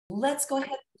Let's go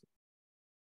ahead.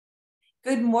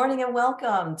 Good morning and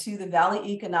welcome to the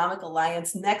Valley Economic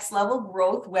Alliance Next Level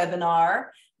Growth webinar.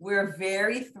 We're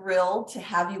very thrilled to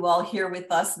have you all here with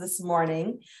us this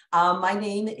morning. My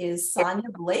name is Sonia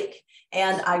Blake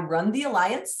and I run the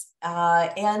Alliance.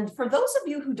 And for those of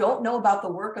you who don't know about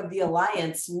the work of the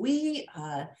Alliance, we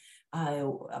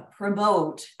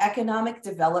promote economic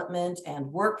development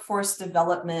and workforce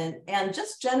development and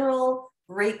just general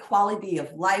great quality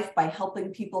of life by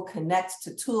helping people connect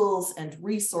to tools and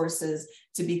resources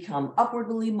to become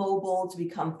upwardly mobile, to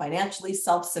become financially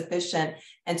self-sufficient,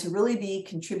 and to really be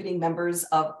contributing members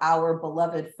of our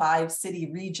beloved 5-city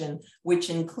region, which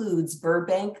includes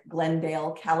Burbank,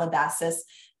 Glendale, Calabasas,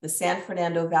 the San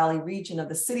Fernando Valley region of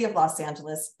the city of Los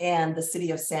Angeles, and the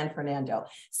city of San Fernando.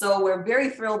 So we're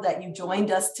very thrilled that you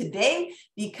joined us today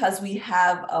because we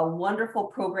have a wonderful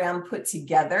program put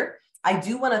together. I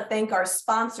do want to thank our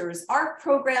sponsors. Our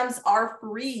programs are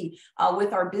free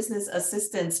with our business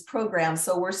assistance program.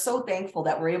 So we're so thankful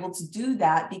that we're able to do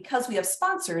that because we have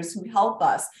sponsors who help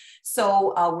us.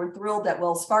 So we're thrilled that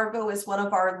Wells Fargo is one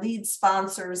of our lead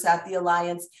sponsors at the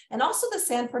Alliance, and also the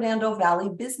San Fernando Valley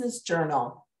Business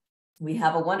Journal. We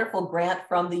have a wonderful grant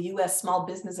from the U.S. Small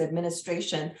Business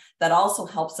Administration that also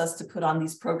helps us to put on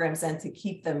these programs and to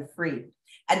keep them free.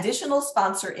 Additional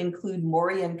sponsors include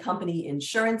Maury & Company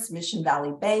Insurance, Mission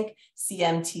Valley Bank,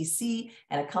 CMTC,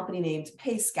 and a company named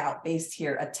PayScout based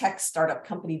here, a tech startup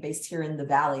company based here in the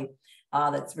Valley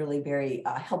that's really very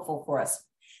helpful for us.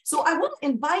 So I want to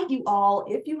invite you all,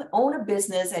 if you own a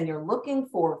business and you're looking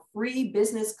for free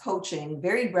business coaching,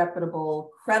 very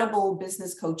reputable, credible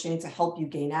business coaching to help you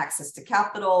gain access to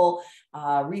capital,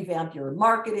 revamp your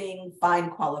marketing,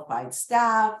 find qualified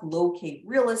staff, locate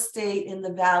real estate in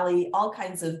the Valley, all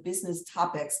kinds of business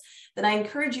topics, then I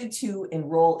encourage you to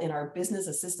enroll in our business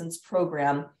assistance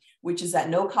program, which is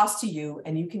at no cost to you,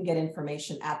 and you can get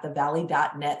information at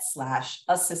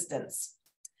thevalley.net/assistance.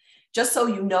 Just so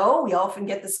you know, we often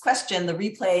get this question, the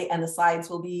replay and the slides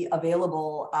will be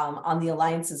available on the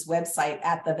Alliance's website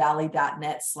at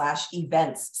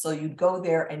thevalley.net/events. So you'd go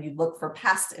there and you'd look for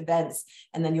past events,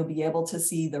 and then you'll be able to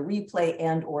see the replay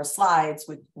and or slides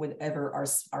with whatever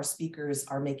our speakers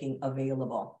are making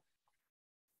available.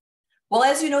 Well,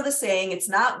 as you know the saying, it's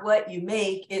not what you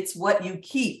make, it's what you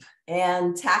keep.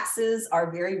 And taxes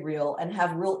are very real and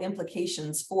have real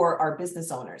implications for our business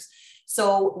owners.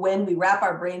 So when we wrap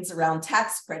our brains around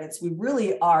tax credits, we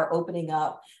really are opening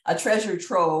up a treasure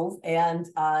trove and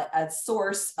a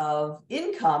source of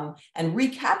income and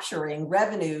recapturing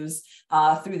revenues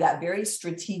through that very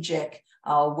strategic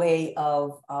way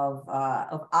of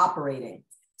operating.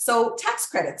 So tax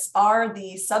credits are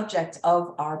the subject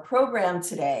of our program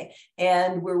today,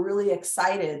 and we're really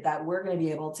excited that we're going to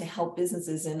be able to help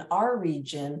businesses in our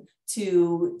region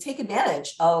to take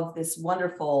advantage of this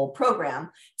wonderful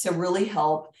program to really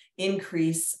help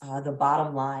increase the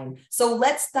bottom line. So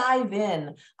let's dive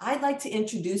in. I'd like to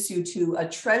introduce you to a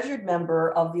treasured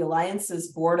member of the Alliance's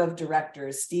board of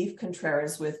directors, Steve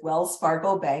Contreras with Wells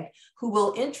Fargo Bank, who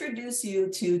will introduce you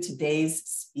to today's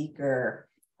speaker.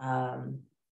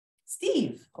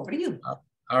 Steve, over to you.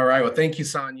 All right. Well, thank you,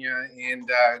 Sonia, and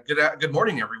good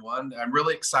morning, everyone. I'm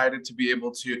really excited to be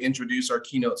able to introduce our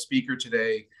keynote speaker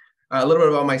today. A little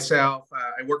bit about myself.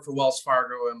 I work for Wells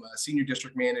Fargo. I'm a senior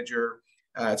district manager.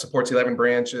 It supports 11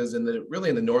 branches really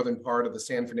in the northern part of the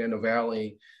San Fernando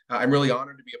Valley. I'm really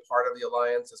honored to be a part of the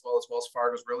Alliance, as well as Wells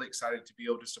Fargo is really excited to be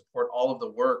able to support all of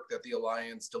the work that the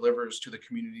Alliance delivers to the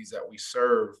communities that we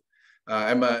serve.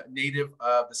 I'm a native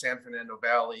of the San Fernando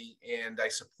Valley, and I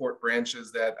support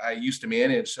branches that I used to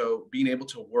manage. So being able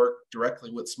to work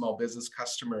directly with small business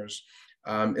customers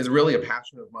is really a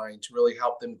passion of mine to really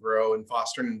help them grow and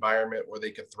foster an environment where they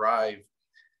could thrive.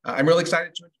 I'm really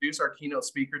excited to introduce our keynote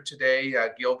speaker today,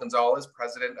 Gil Gonzales,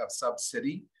 president of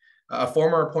Subcity, a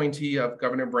former appointee of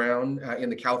Governor Brown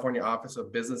in the California Office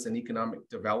of Business and Economic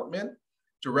Development,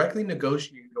 directly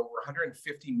negotiated over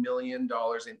 $150 million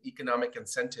in economic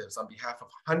incentives on behalf of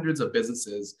hundreds of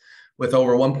businesses with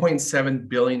over $1.7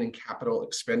 billion in capital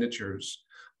expenditures.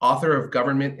 Author of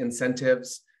Government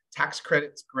Incentives, Tax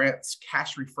Credits, Grants,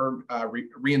 Cash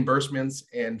Reimbursements,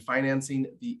 and Financing,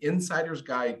 the Insider's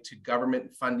Guide to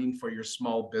Government Funding for Your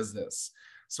Small Business.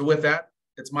 So with that,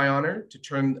 it's my honor to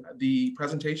turn the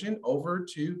presentation over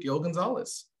to Gil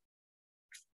Gonzales.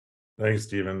 Thanks,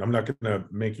 Stephen. I'm not going to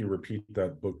make you repeat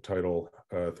that book title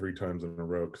 3 times in a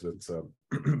row because it's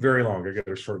very long. I got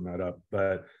to shorten that up.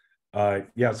 But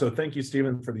yeah, so thank you,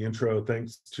 Stephen, for the intro.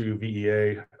 Thanks to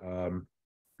VEA. I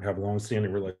have a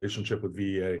long-standing relationship with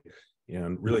VEA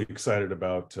and really excited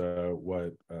about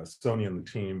what Sonia and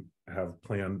the team have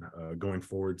planned going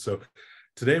forward. So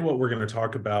Today, what we're going to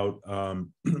talk about,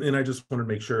 and I just want to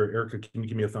make sure, Erica, can you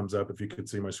give me a thumbs up if you could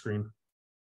see my screen?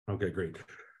 Okay, great.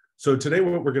 So today,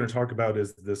 what we're going to talk about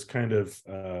is this kind of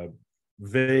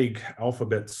vague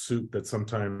alphabet soup that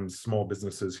sometimes small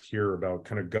businesses hear about,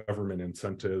 kind of government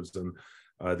incentives. And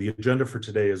the agenda for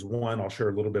today is, one, I'll share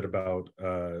a little bit about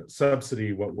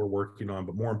Subcity, what we're working on,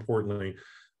 but more importantly,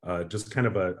 just kind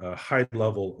of a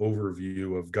high-level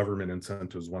overview of government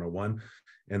incentives 101.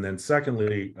 And then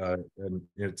secondly, and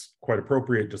it's quite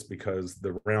appropriate just because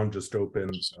the round just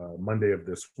opened Monday of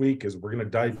this week, is we're going to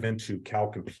dive into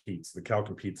CalCompetes, the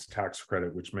CalCompetes tax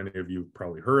credit, which many of you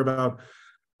probably heard about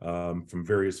from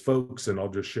various folks. And I'll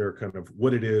just share kind of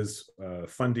what it is,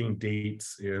 funding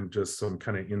dates, and just some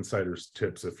kind of insider's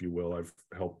tips, if you will. I've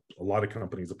helped a lot of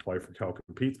companies apply for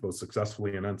CalCompetes, both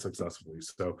successfully and unsuccessfully.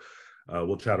 So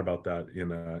we'll chat about that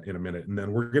in a minute. And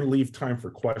then we're going to leave time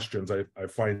for questions. I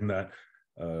find that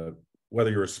whether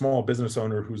you're a small business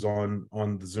owner who's on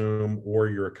the Zoom, or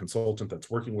you're a consultant that's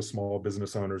working with small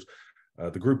business owners,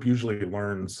 the group usually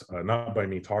learns not by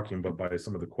me talking, but by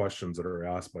some of the questions that are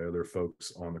asked by other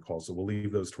folks on the call. So we'll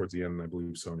leave those towards the end, and I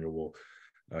believe Sonia will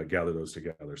gather those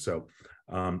together. So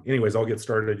anyways, I'll get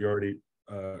started. You already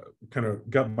kind of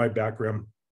got my background.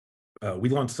 We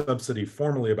launched Subcity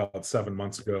formally about 7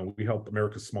 months ago. We help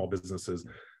America's small businesses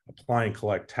apply and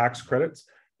collect tax credits,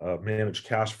 manage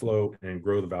cash flow, and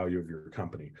grow the value of your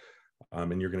company.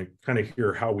 And you're going to kind of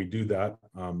hear how we do that.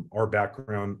 Our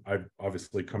background, I've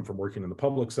obviously come from working in the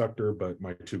public sector, but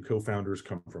my two co-founders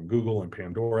come from Google and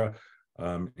Pandora.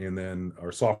 And then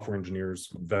our software engineers,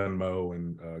 Venmo,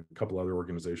 and a couple other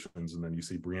organizations. And then you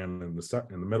see Brianna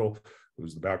in the middle,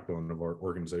 who's the backbone of our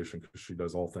organization, because she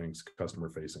does all things customer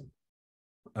facing.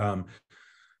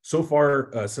 So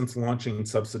far, since launching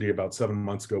Subcity about 7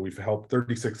 months ago, we've helped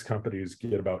 36 companies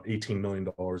get about $18 million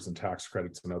in tax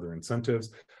credits and other incentives.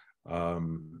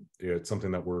 It's something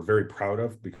that we're very proud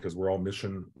of, because we're all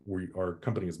our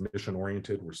company is mission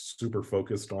oriented. We're super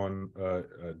focused on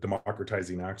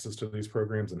democratizing access to these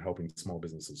programs and helping small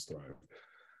businesses thrive.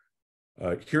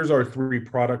 Here's our 3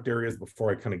 product areas before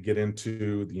I kind of get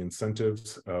into the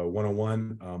incentives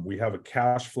 101. We have a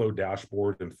cash flow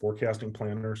dashboard and forecasting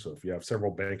planner. So if you have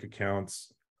several bank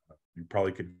accounts, you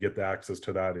probably could get the access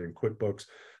to that in QuickBooks.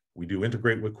 We do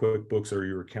integrate with QuickBooks or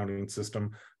your accounting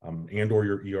system and or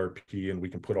your ERP, and we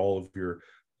can put all of your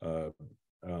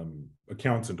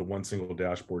accounts into one single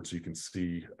dashboard, so you can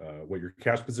see what your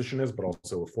cash position is, but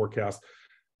also a forecast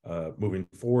moving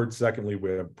forward. Secondly, we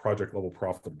have project level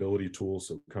profitability tools,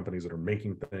 so companies that are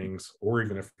making things, or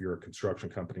even if you're a construction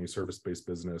company, service-based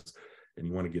business, and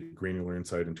you want to get granular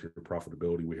insight into your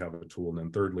profitability, we have a tool. And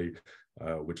then thirdly,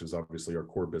 which is obviously our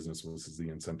core business, this is the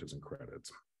incentives and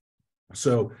credits.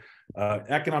 So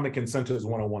economic incentives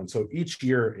 101. So each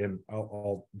year, and I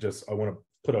want to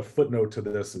put a footnote to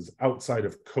this, is outside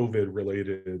of COVID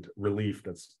related relief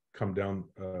that's come down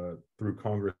through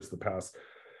Congress the past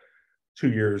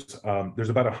 2 years, there's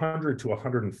about $100 to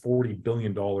 $140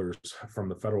 billion from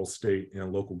the federal, state,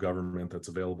 and local government that's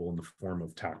available in the form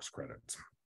of tax credits.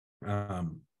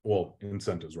 Well,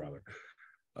 incentives rather.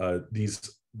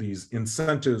 These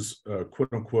incentives, quote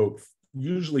unquote,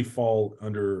 usually fall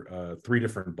under 3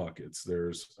 different buckets.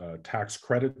 There's tax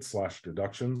credits /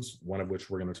 deductions, one of which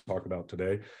we're going to talk about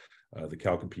today, the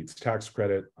CalCompetes tax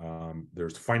credit.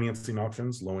 There's financing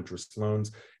options, low interest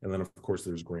loans, and then of course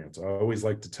there's grants. I always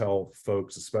like to tell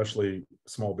folks, especially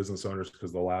small business owners,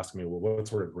 because they'll ask me, well, what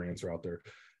sort of grants are out there?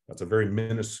 That's a very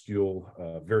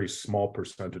minuscule, very small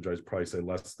percentage. I'd probably say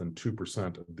less than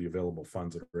 2% of the available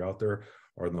funds that are out there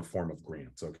are in the form of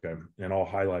grants, okay? And I'll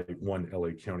highlight one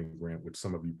LA County grant, which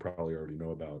some of you probably already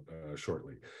know about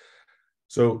shortly.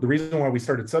 So the reason why we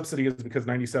started Subcity is because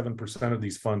 97% of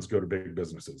these funds go to big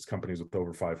businesses, companies with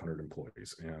over 500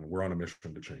 employees, and we're on a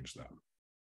mission to change that.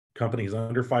 Companies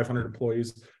under 500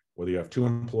 employees, whether you have 2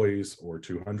 employees or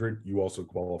 200, you also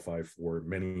qualify for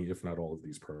many, if not all, of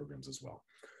these programs as well.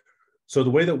 So the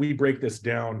way that we break this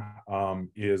down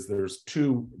is there's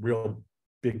 2 real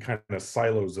big kind of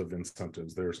silos of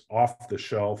incentives. There's off the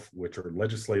shelf, which are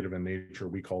legislative in nature.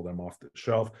 We call them off the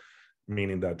shelf,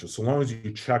 meaning that just so long as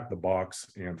you check the box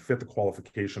and fit the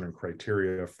qualification and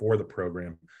criteria for the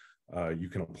program, you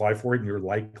can apply for it, and you're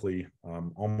likely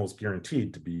almost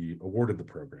guaranteed to be awarded the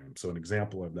program. So an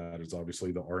example of that is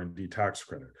obviously the R&D tax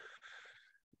credit.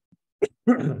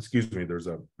 Excuse me, there's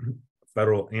a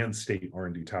federal and state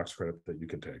R&D tax credit that you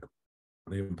can take.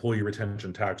 The employee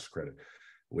retention tax credit,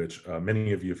 which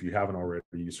many of you, if you haven't already,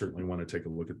 you certainly want to take a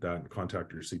look at that and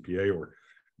contact your CPA, or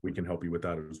we can help you with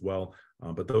that as well.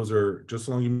 But those are, just as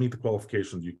long as you meet the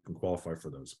qualifications, you can qualify for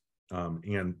those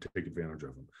and take advantage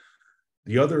of them.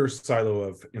 The other silo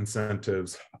of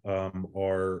incentives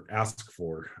are asked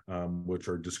for, which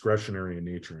are discretionary in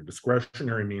nature. And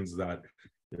discretionary means that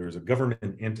there's a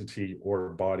government entity or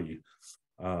body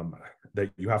that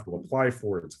you have to apply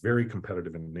for. It's very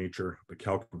competitive in nature. The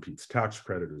Cal Competes tax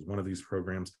credit is one of these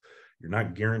programs. You're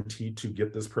not guaranteed to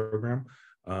get this program.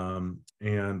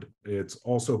 And it's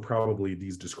also probably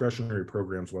these discretionary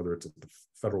programs, whether it's at the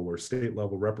federal or state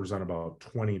level, represent about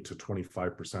 20 to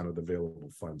 25% of the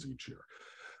available funds each year.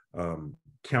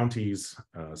 Counties,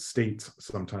 states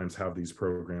sometimes have these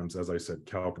programs. As I said,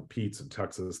 Cal Competes in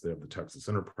Texas, they have the Texas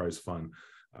Enterprise Fund,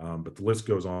 but the list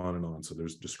goes on and on. So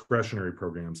there's discretionary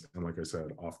programs, and like I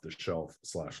said, off the shelf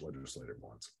 / legislative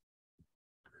ones.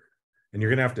 And you're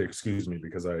gonna have to excuse me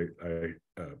because I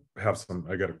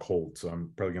got a cold, so I'm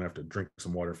probably gonna have to drink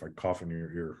some water. If I cough in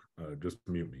your ear, just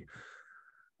mute me.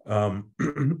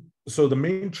 So the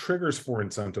main triggers for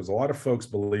incentives, a lot of folks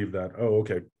believe that, oh,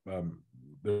 okay,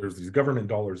 there's these government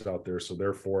dollars out there, so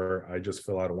therefore I just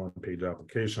fill out a one-page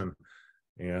application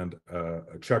and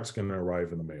a check's gonna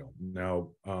arrive in the mail.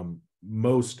 Now,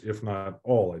 most, if not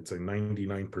all, I'd say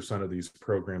 99% of these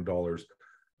program dollars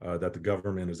that the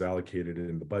government is allocated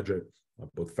in the budget,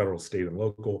 both federal, state, and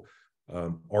local,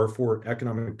 are for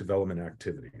economic development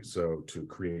activities. So to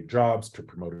create jobs, to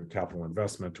promote capital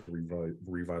investment, to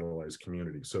revitalize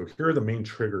communities. So here are the main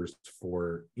triggers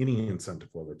for any incentive,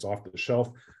 whether it's off the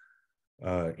shelf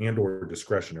and or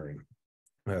discretionary,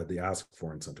 the ask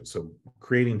for incentives. So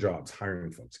creating jobs,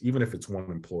 hiring folks, even if it's one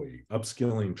employee,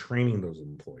 upskilling, training those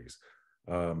employees,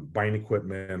 buying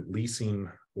equipment, leasing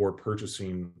or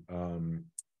purchasing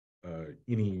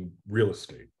any real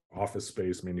estate, office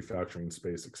space, manufacturing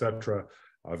space, etc.,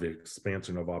 the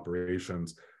expansion of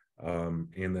operations.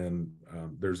 And then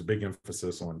there's a big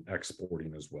emphasis on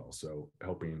exporting as well. So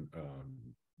helping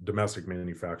domestic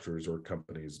manufacturers or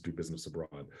companies do business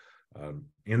abroad.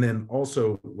 And then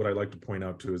also what I like to point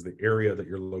out too is the area that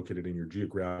you're located in, your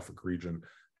geographic region,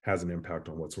 has an impact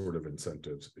on what sort of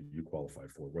incentives you qualify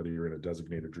for, whether you're in a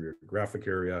designated geographic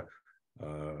area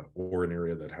or an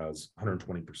area that has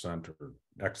 120% or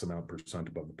X amount percent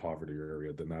above the poverty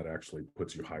area, then that actually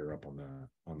puts you higher up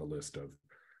on the list of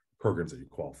programs that you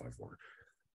qualify for.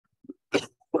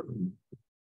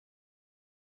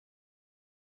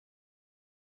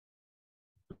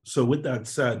 So with that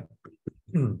said,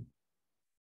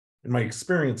 in my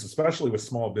experience, especially with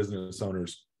small business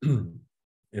owners, and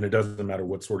it doesn't matter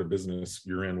what sort of business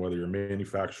you're in, whether you're a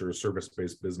manufacturer,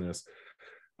 service-based business,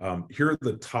 here are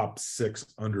the top 6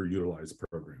 underutilized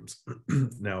programs.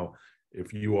 Now,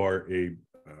 if you are a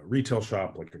retail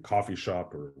shop, like a coffee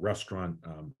shop or a restaurant,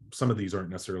 some of these aren't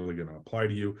necessarily going to apply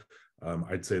to you.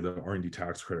 I'd say the R&D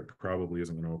tax credit probably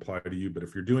isn't going to apply to you, but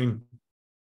if you're doing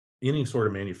any sort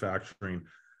of manufacturing,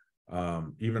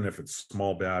 even if it's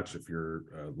small batch, if you're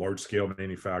a large scale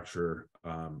manufacturer,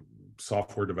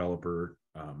 software developer,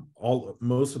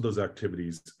 most of those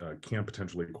activities can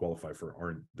potentially qualify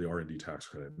for the R&D tax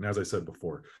credit. And as I said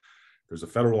before, there's a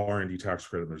federal R&D tax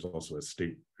credit, and there's also a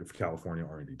state of California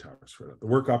R&D tax credit. The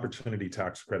work opportunity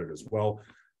tax credit as well,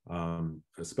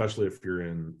 especially if you're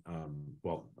in,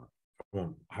 well, I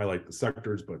won't highlight the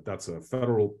sectors, but that's a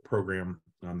federal program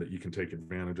that you can take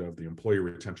advantage of. The employee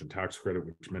retention tax credit,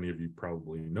 which many of you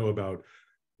probably know about,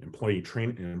 employment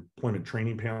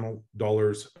training panel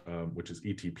dollars, which is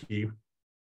ETP,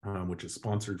 which is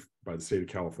sponsored by the state of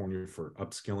California for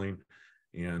upskilling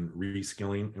and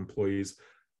reskilling employees.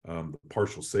 The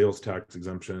partial sales tax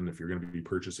exemption, if you're going to be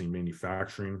purchasing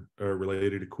manufacturing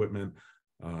related equipment,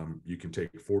 you can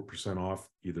take 4% off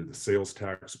either the sales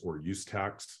tax or use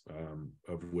tax,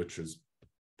 of which is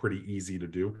pretty easy to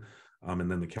do.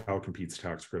 And then the Cal Competes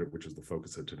tax credit, which is the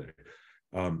focus of today.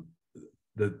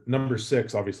 The number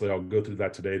 6, obviously, I'll go through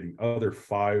that today. The other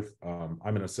 5, I'm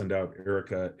going to send out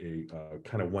Erica a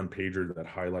kind of one-pager that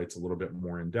highlights a little bit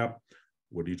more in depth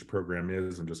what each program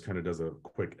is and just kind of does a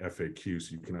quick FAQ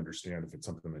so you can understand if it's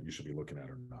something that you should be looking at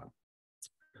or not.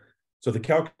 So the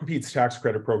Cal Competes tax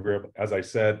credit program, as I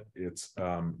said, it's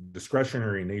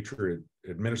discretionary in nature,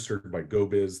 administered by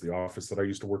GoBiz, the office that I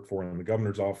used to work for in the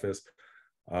governor's office.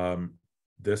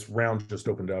 This round just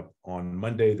opened up on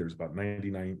Monday. There's about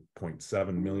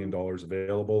 $99.7 million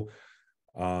available.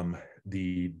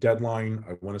 The deadline,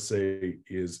 I want to say,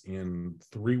 is in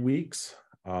 3 weeks.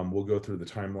 We'll go through the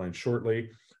timeline shortly,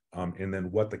 and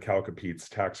then what the Cal Competes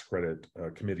tax credit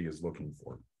committee is looking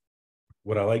for.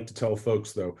 What I like to tell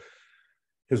folks, though,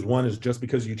 is one is just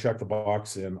because you check the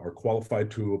box and are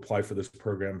qualified to apply for this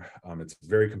program, it's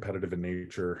very competitive in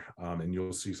nature, and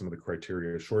you'll see some of the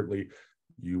criteria shortly.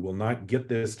 You will not get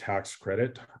this tax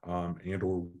credit and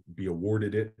or be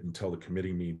awarded it until the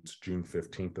committee meets June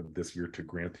 15th of this year to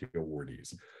grant the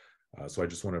awardees. So I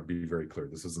just want to be very clear.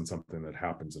 This isn't something that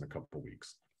happens in a couple of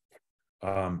weeks.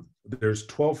 There's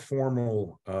 12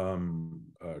 formal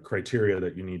criteria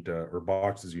that you need to, or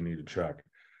boxes you need to check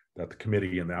that the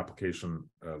committee and the application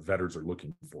vetters are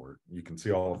looking for. You can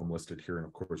see all of them listed here, and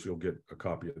of course you'll get a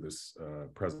copy of this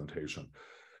presentation.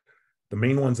 The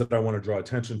main ones that I want to draw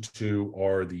attention to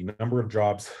are the number of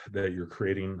jobs that you're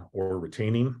creating or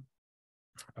retaining.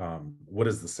 What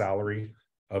is the salary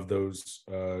of those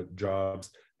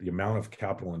jobs? The amount of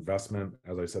capital investment,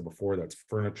 as I said before, that's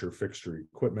furniture, fixture,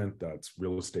 equipment, that's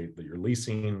real estate that you're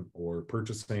leasing or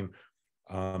purchasing.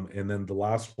 And then the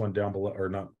last one down below, or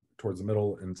not towards the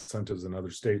middle, incentives in other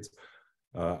states.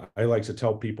 I like to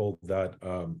tell people that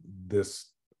this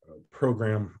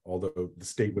program, although the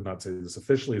state would not say this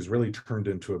officially, is really turned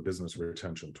into a business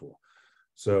retention tool.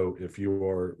 So if you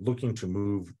are looking to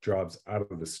move jobs out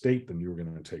of the state, then you're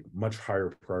going to take much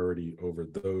higher priority over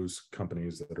those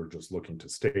companies that are just looking to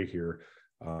stay here,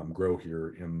 grow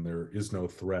here, and there is no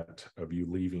threat of you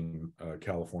leaving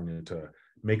California to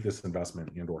make this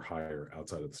investment and or hire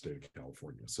outside of the state of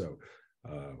California. So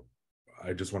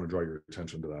I just want to draw your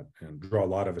attention to that and draw a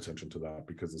lot of attention to that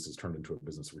because this has turned into a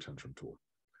business retention tool.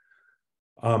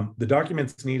 The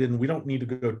documents needed, and we don't need to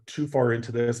go too far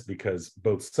into this because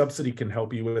both Subcity can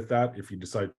help you with that if you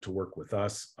decide to work with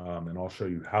us, and I'll show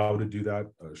you how to do that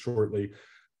shortly,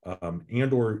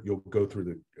 and or you'll go through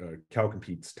the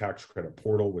CalCompete's tax credit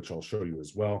portal, which I'll show you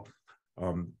as well.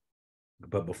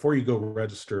 But before you go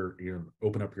register and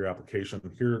open up your application,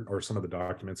 here are some of the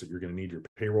documents that you're going to need: your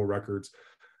payroll records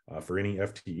for any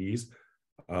FTEs,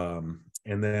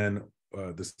 and then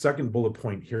the second bullet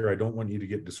point here, I don't want you to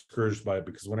get discouraged by it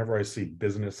because whenever I see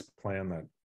business plan, that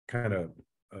kind of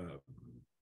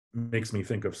makes me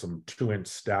think of some 2-inch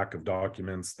stack of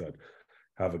documents that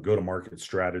have a go-to-market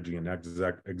strategy and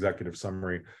executive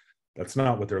summary. That's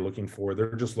not what they're looking for.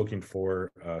 They're just looking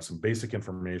for some basic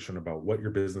information about what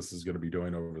your business is going to be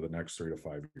doing over the next 3 to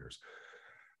 5 years.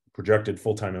 Projected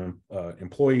full-time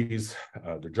employees,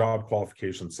 their job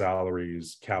qualifications,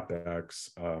 salaries, CapEx,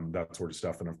 that sort of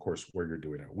stuff, and of course, where you're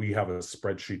doing it. We have a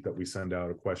spreadsheet that we send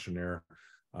out, a questionnaire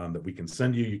that we can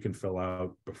send you. You can fill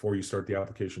out before you start the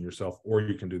application yourself, or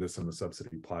you can do this in the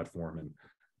Subcity platform, and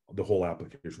the whole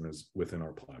application is within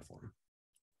our platform.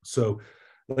 So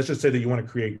let's just say that you want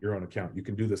to create your own account. You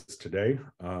can do this today.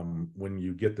 When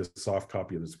you get this soft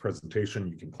copy of this presentation,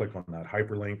 you can click on that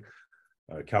hyperlink,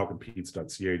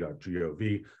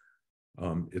 calcompetes.ca.gov.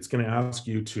 It's going to ask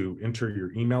you to enter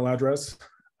your email address.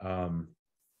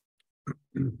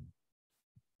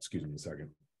 Excuse me a second.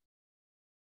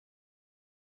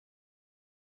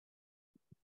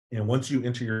 And once you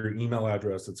enter your email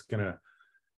address, it's going to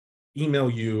email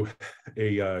you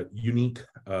a unique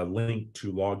link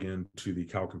to log in to the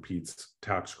CalCompete's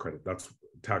tax credit. That's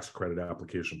tax credit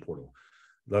application portal.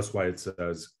 That's why it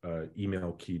says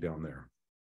email key down there.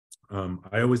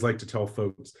 I always like to tell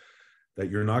folks that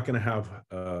you're not going to have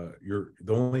the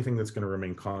only thing that's going to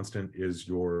remain constant is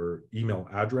your email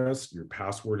address. Your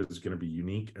password is going to be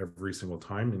unique every single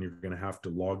time, and you're going to have to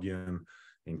log in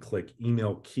and click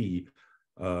email key,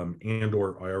 and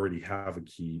or I already have a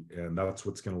key, and that's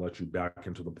what's going to let you back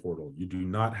into the portal. You do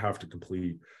not have to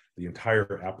complete the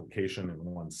entire application in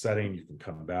one setting. You can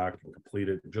come back and complete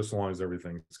it just as long as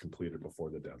everything is completed before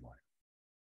the deadline.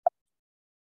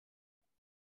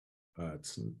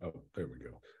 There we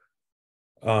go.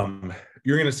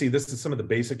 You're going to see this is some of the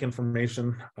basic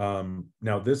information.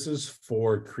 Now, this is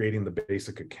for creating the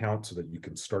basic account so that you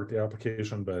can start the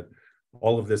application, but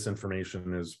all of this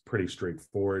information is pretty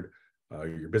straightforward.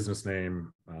 Your business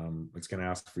name, it's going to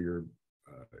ask for your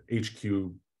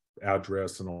HQ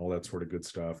address and all that sort of good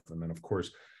stuff. And then, of course,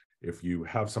 if you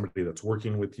have somebody that's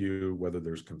working with you, whether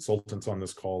there's consultants on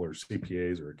this call or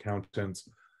CPAs or accountants,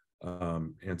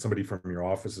 and somebody from your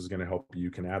office is going to help you,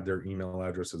 can add their email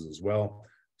addresses as well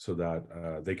so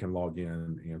that they can log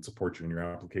in and support you in your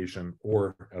application.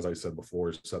 Or, as I said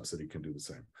before, Subcity can do the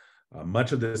same.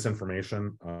 Much of this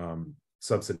information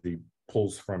Subcity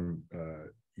pulls from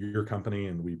your company,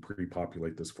 and we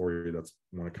pre-populate this for you. That's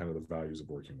one of kind of the values of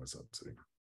working with Subcity.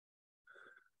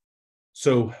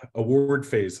 So award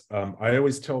phase, I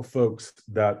always tell folks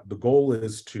that the goal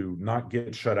is to not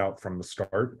get shut out from the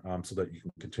start, so that you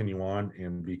can continue on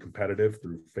and be competitive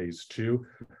through phase 2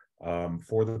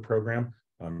 for the program.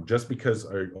 Just because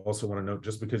I also want to note,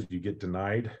 just because you get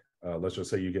denied, let's just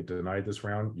say you get denied this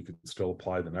round, you can still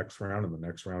apply the next round and the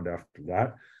next round after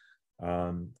that.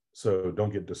 So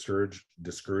don't get discouraged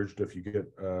if you get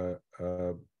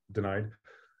denied.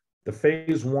 The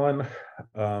phase one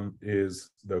is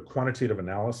the quantitative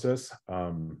analysis.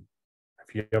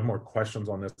 If you have more questions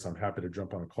on this, I'm happy to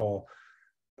jump on a call.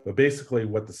 But basically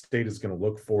what the state is going to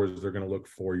look for is they're going to look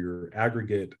for your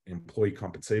aggregate employee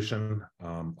compensation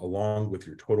along with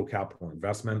your total capital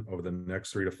investment over the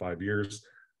next 3 to 5 years.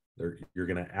 You're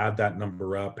going to add that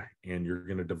number up and you're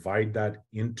going to divide that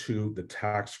into the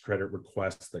tax credit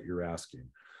requests that you're asking.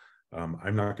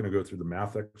 I'm not going to go through the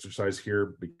math exercise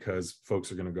here because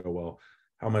folks are going to go, well,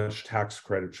 how much tax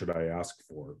credit should I ask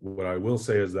for? What I will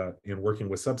say is that in working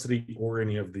with Subcity or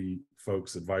any of the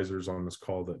folks, advisors on this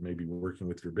call that may be working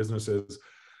with your businesses,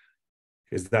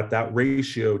 is that that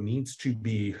ratio needs to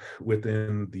be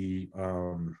within the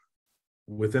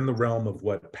realm of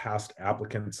what past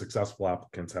applicants, successful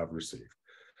applicants have received.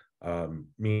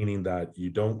 Meaning that you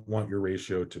don't want your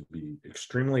ratio to be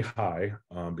extremely high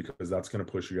because that's going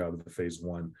to push you out of the phase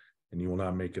one and you will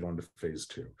not make it onto phase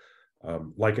two.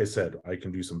 Like I said, I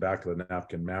can do some back of the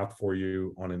napkin math for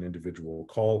you on an individual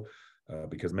call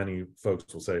because many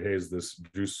folks will say, hey, is this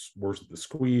juice worth the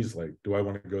squeeze? Like, do I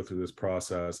want to go through this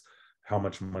process? How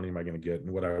much money am I going to get?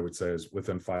 And what I would say is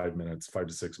within 5 minutes, 5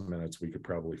 to 6 minutes, we could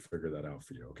probably figure that out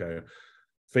for you, okay?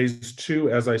 Phase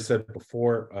two, as I said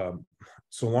before,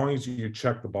 so long as you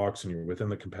check the box and you're within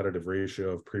the competitive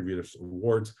ratio of previous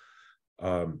awards,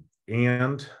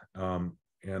 and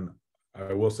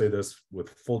I will say this with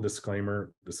full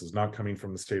disclaimer, this is not coming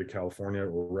from the state of California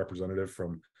or a representative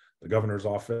from the governor's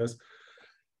office,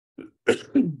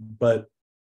 but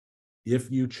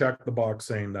if you check the box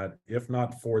saying that if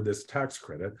not for this tax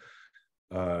credit,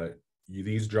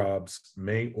 these jobs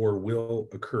may or will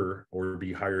occur or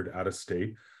be hired out of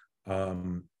state.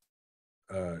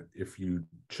 If you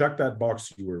check that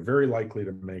box, you are very likely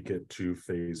to make it to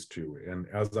phase two. And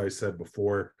as I said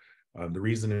before, the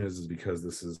reason is because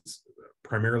this is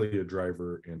primarily a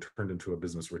driver and turned into a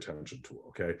business retention tool,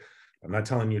 okay? I'm not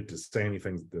telling you to say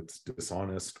anything that's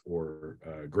dishonest or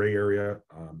gray area.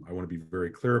 I want to be very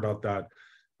clear about that.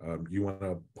 You want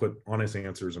to put honest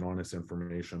answers and honest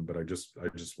information, but I just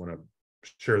want to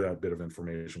share that bit of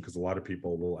information because a lot of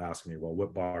people will ask me, well,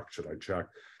 what box should I check?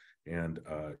 And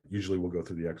usually we'll go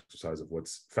through the exercise of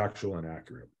what's factual and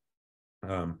accurate.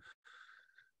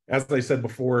 As I said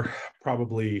before,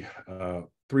 probably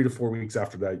 3 to 4 weeks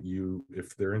after that,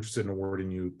 if they're interested in awarding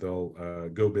you, they'll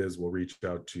GoBiz will reach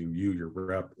out to you, your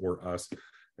rep, or us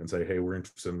and say, hey, we're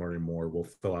interested in learning more. We'll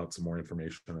fill out some more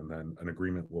information and then an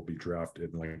agreement will be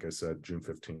drafted. And like I said, June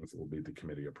 15th will be the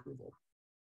committee approval.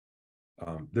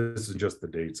 This is just the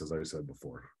dates, as I said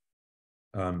before.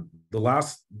 The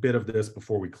last bit of this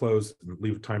before we close and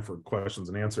leave time for questions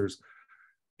and answers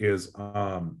is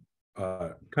kind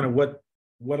of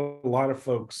what a lot of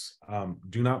folks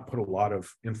do not put a lot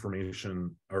of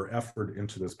information or effort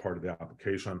into this part of the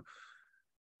application.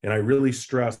 And I really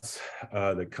stress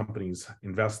that companies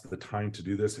invest the time to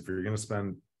do this. If you're going to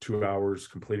spend 2 hours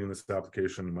completing this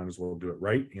application, you might as well do it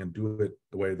right and do it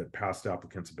the way that past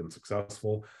applicants have been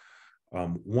successful.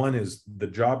 One is the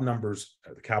job numbers,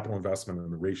 the capital investment,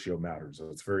 and the ratio matters. So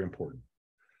it's very important.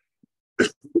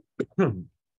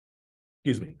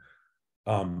 Excuse me.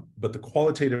 But the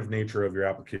qualitative nature of your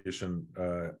application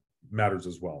matters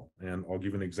as well. And I'll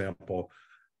give you an example.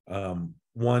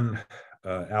 One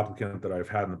applicant that I've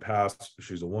had in the past,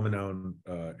 she's a woman-owned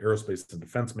aerospace and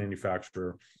defense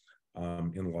manufacturer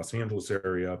in the Los Angeles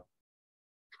area.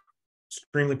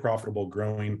 Extremely profitable,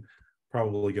 growing,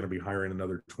 probably going to be hiring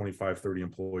another 25, 30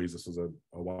 employees. This was a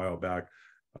while back.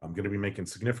 I'm going to be making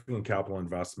significant capital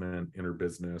investment in her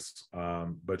business,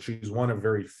 but she's one of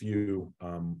very few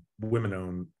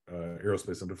women-owned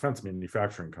aerospace and defense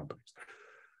manufacturing companies.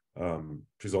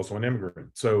 She's also an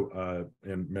immigrant. So,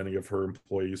 and many of her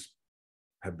employees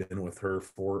have been with her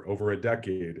for over a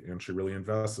decade, and she really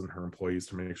invests in her employees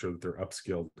to make sure that they're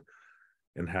upskilled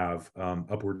and have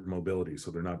upward mobility,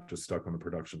 so they're not just stuck on the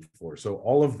production floor. So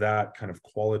all of that kind of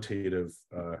qualitative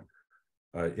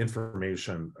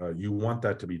information, you want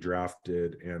that to be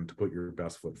drafted and to put your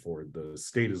best foot forward. The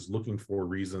state is looking for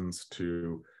reasons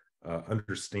to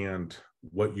understand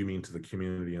what you mean to the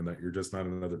community and that you're just not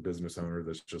another business owner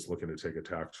that's just looking to take a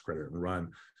tax credit and run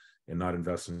and not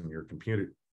invest in your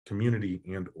community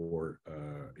and or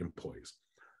employees.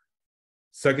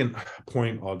 Second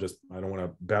point, I don't want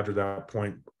to badger that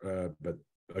point, but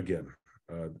again,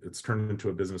 it's turned into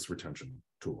a business retention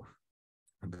tool.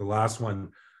 The last one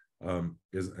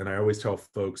is, and I always tell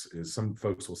folks, is some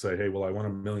folks will say, hey, well, I want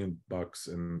 $1 million,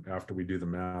 and after we do the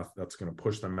math, that's going to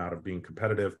push them out of being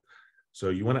competitive. So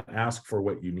you want to ask for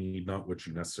what you need, not what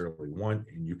you necessarily want,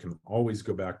 and you can always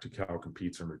go back to Cal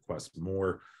Competes and request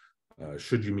more.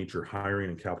 Should you meet your hiring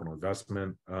and capital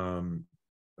investment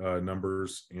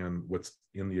numbers and what's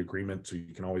in the agreement, so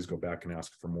you can always go back and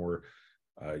ask for more.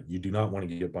 You do not want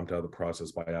to get bumped out of the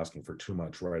process by asking for too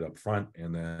much right up front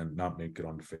and then not make it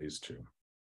on to phase 2.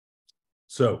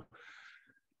 So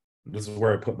this is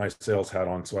where I put my sales hat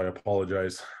on, so I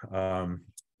apologize.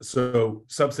 So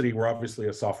Subcity, we're obviously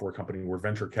a software company. We're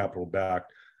venture capital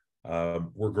backed.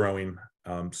 We're growing.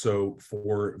 So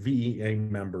for VEA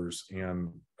members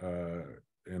and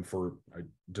for, I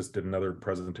just did another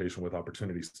presentation with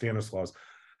Opportunity Stanislaus.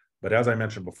 But as I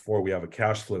mentioned before, we have a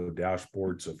cash flow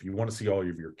dashboard. So if you want to see all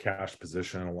of your cash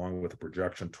position along with a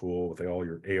projection tool with all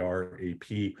your AR,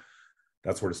 AP,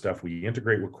 that sort of stuff, we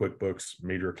integrate with QuickBooks,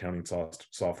 major accounting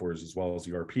softwares, as well as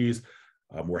ERPs.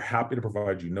 We're happy to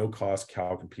provide you no-cost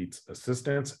CalCompetes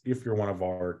assistance if you're one of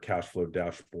our cash flow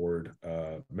dashboard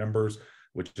members,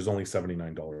 which is only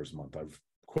 $79 a month. I've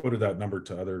quoted that number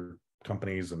to other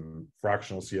companies and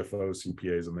fractional CFOs,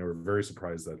 CPAs, and they were very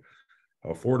surprised at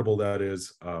how affordable that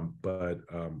is. But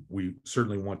we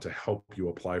certainly want to help you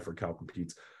apply for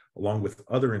CalCompetes along with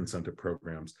other incentive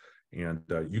programs, and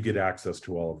you get access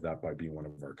to all of that by being one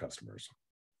of our customers.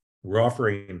 We're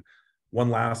offering one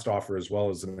last offer as well,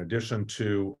 as in addition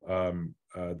to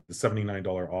the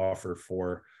 $79 offer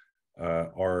for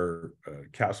our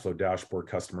cash flow dashboard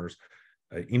customers.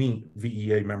 Any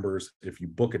VEA members, if you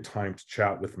book a time to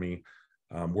chat with me,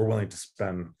 we're willing to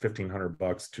spend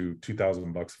 $1,500 to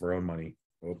 $2,000 of our own money.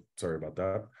 Oh, sorry about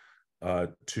that.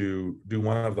 To do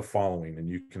one of the following, and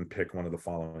you can pick one of the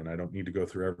following. I don't need to go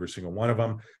through every single one of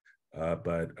them,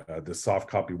 but the soft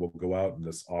copy will go out and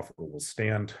this offer will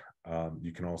stand.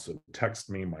 You can also text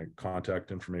me. My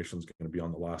contact information is going to be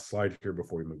on the last slide here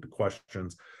before we move to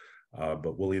questions.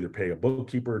 But we'll either pay a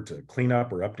bookkeeper to clean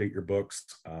up or update your books.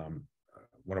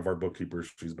 One of our bookkeepers,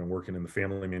 she's been working in the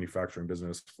family manufacturing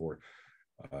business for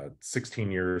 16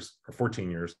 years or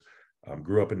 14 years,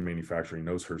 grew up in manufacturing,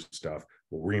 knows her stuff.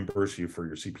 We'll reimburse you for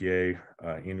your CPA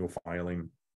annual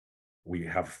filing. We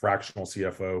have fractional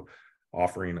CFO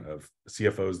offering of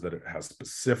CFOs that has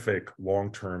specific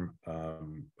long-term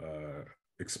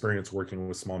experience working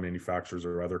with small manufacturers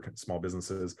or other small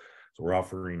businesses. So we're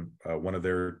offering one of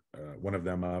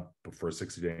them up for a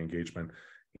 60-day engagement,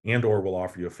 and or we'll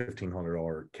offer you a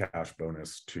 $1,500 cash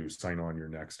bonus to sign on your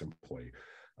next employee,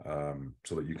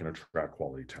 so that you can attract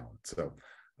quality talent. So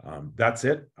that's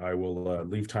it. I will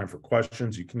leave time for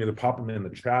questions. You can either pop them in the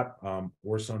chat,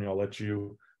 or Sonia, I'll let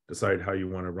you decide how you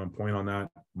want to run point on that.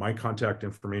 My contact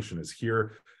information is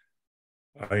here.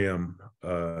 I am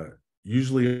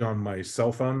usually on my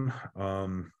cell phone.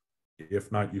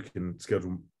 If not, you can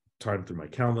schedule time through my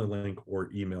calendar link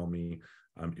or email me.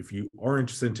 If you are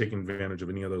interested in taking advantage of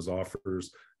any of those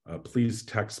offers, please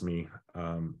text me,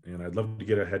 and I'd love to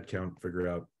get a head count, figure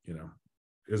out,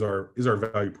 is our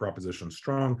value proposition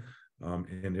strong,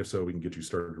 and if so, we can get you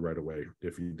started right away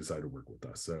if you decide to work with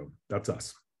us. So that's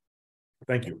us.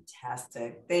 Thank you.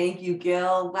 Fantastic. Thank you,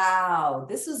 Gil. Wow,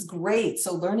 this is great.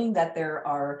 So learning that there's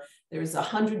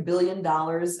 $100 billion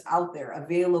out there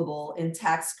available in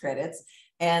tax credits,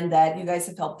 and that you guys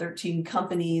have helped 13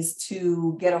 companies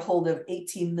to get a hold of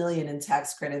 18 million in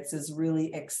tax credits is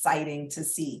really exciting to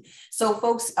see. So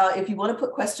folks, if you want to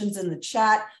put questions in the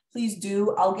chat, please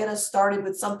do. I'll get us started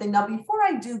with something. Now, before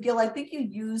I do, Gil, I think you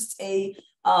used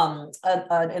an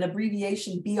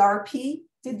abbreviation, BRP.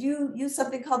 Did you use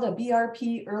something called a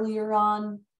BRP earlier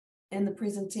on in the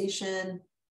presentation?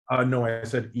 No, I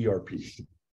said ERP.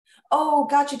 Oh,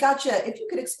 gotcha. If you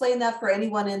could explain that for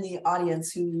anyone in the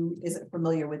audience who isn't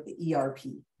familiar with the ERP.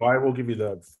 Well, I will give you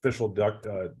the official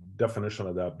definition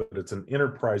of that, but it's an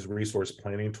enterprise resource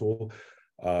planning tool.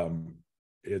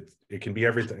 It can be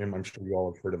everything. I'm sure you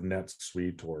all have heard of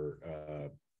NetSuite or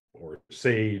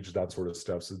Sage, that sort of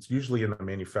stuff. So it's usually in the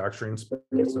manufacturing space.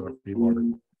 So if you are,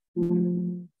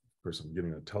 of course, I'm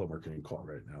getting a telemarketing call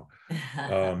right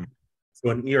now. So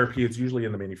an ERP, it's usually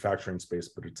in the manufacturing space,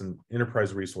 but it's an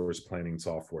enterprise resource planning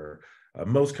software.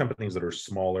 Most companies that are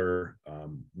smaller,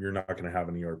 you're not going to have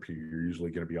an ERP. You're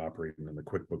usually going to be operating in the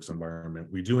QuickBooks environment.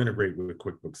 We do integrate with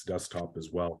QuickBooks Desktop as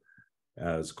well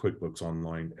as QuickBooks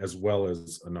Online, as well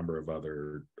as a number of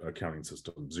other accounting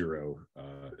systems, Xero,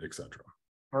 etc.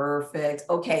 Perfect.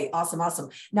 Okay, awesome.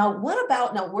 Now,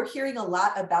 we're hearing a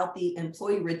lot about the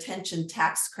employee retention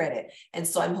tax credit. And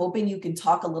so I'm hoping you can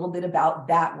talk a little bit about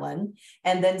that one.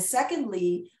 And then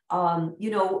secondly,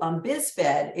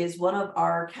 BizFed is one of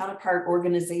our counterpart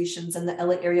organizations in the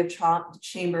LA area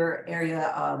chamber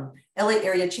area LA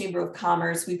Area Chamber of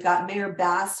Commerce. We've got Mayor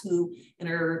Bass, who in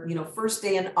her first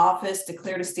day in office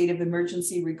declared a state of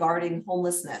emergency regarding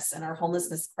homelessness and our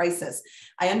homelessness crisis.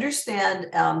 I understand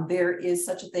there is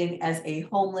such a thing as a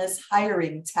homeless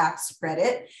hiring tax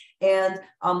credit. And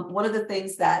one of the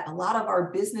things that a lot of our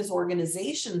business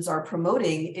organizations are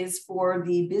promoting is for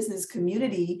the business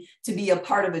community to be a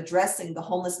part of addressing the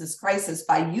homelessness crisis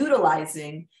by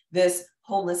utilizing this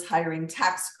homeless hiring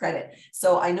tax credit.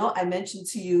 So I know I mentioned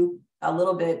to you a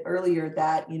little bit earlier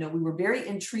that, we were very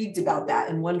intrigued about that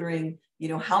and wondering,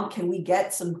 how can we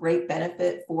get some great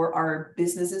benefit for our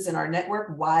businesses and our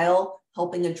network while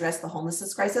helping address the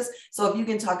homelessness crisis. So if you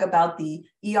can talk about the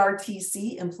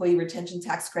ERTC, Employee Retention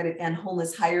Tax Credit, and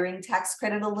Homeless Hiring Tax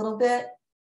Credit a little bit.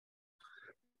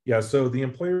 Yeah, so the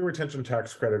Employee Retention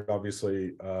Tax Credit,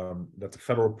 obviously, that's a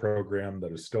federal program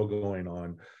that is still going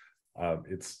on.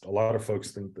 It's a lot of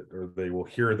folks think that, or they will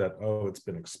hear that, oh, it's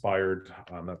been expired.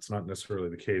 That's not necessarily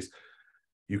the case.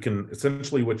 You can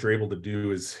essentially, what you're able to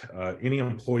do is any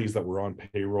employees that were on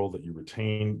payroll that you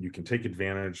retain, you can take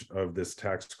advantage of this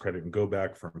tax credit and go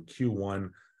back from Q1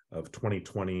 of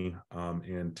 2020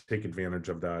 and take advantage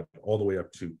of that all the way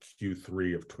up to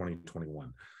Q3 of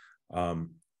 2021.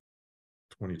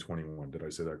 2021, did I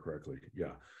say that correctly?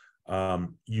 Yeah.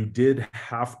 You did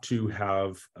have to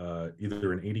have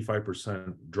either an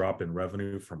 85% drop in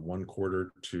revenue from one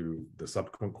quarter to the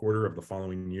subsequent quarter of the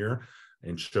following year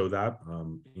and show that.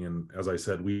 And as I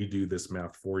said, we do this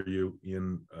math for you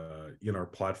in our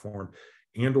platform,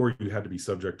 and or you had to be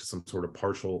subject to some sort of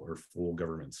partial or full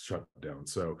government shutdown.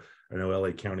 So I know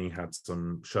LA County had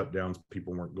some shutdowns,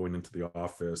 people weren't going into the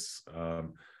office,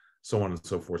 so on and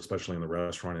so forth, especially in the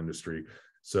restaurant industry.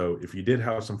 So if you did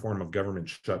have some form of government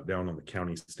shutdown on the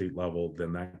county state level,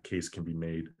 then that case can be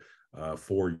made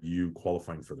for you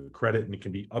qualifying for the credit, and it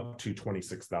can be up to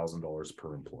 $26,000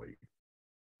 per employee.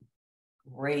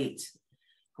 Great.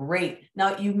 Great.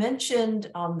 Now you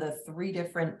mentioned the three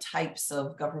different types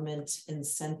of government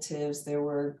incentives. There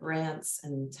were grants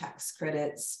and tax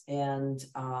credits and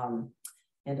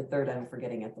a third I'm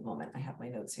forgetting at the moment. I have my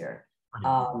notes here.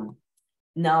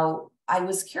 Now, I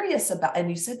was curious about, and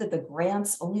you said that the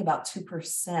grants only about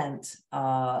 2%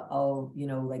 of,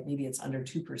 like maybe it's under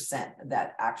 2%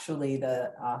 that actually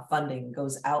the funding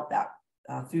goes out that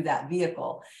through that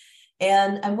vehicle.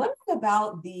 And I'm wondering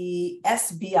about the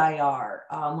SBIR.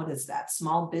 What is that?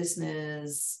 Small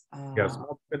Business? Yeah,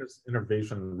 Small Business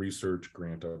Innovation Research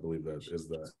Grant, I believe that is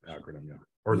the acronym, yeah.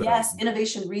 Yes,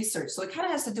 innovation research. So it kind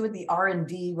of has to do with the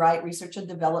R&D, right? Research and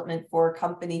development for a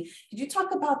company. Could you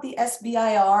talk about the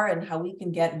SBIR and how we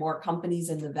can get more companies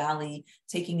in the Valley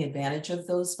taking advantage of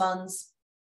those funds?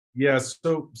 Yes,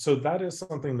 so that is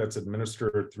something that's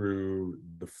administered through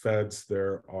the feds.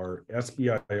 There are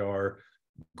SBIR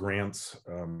grants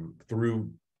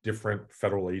through different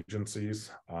federal agencies.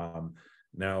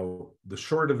 Now, the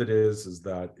short of it is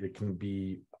that it can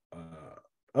be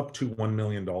up to $1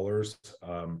 million.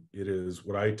 It is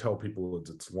what I tell people is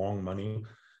it's long money.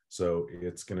 So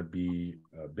it's going to be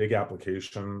a big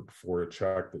application for a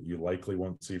check that you likely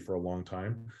won't see for a long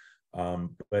time.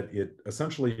 But it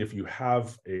essentially, if you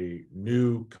have a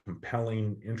new,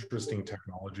 compelling, interesting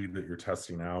technology that you're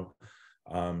testing out,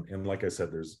 and like I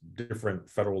said, there's different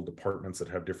federal departments that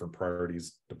have different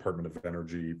priorities, Department of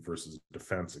Energy versus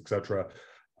Defense, et cetera,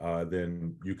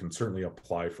 then you can certainly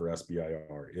apply for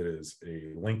SBIR. It is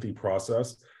a lengthy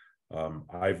process.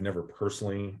 I've never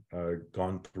personally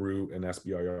gone through an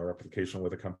SBIR application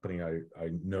with a company. I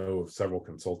know of several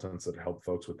consultants that help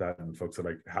folks with that and folks that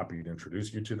I'm happy to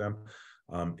introduce you to them.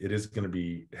 It is going to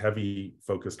be heavy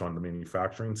focused on the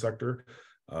manufacturing sector.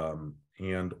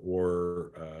 And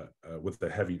or with the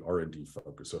heavy R&D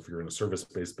focus. So if you're in a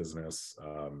service-based business,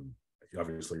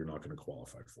 obviously you're not going to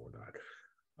qualify for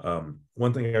that.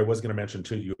 One thing I was going to mention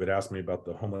too, you had asked me about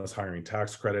the homeless hiring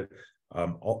tax credit.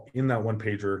 In that one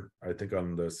pager, I think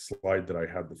on the slide that I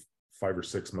had the 5 or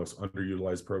 6 most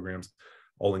underutilized programs,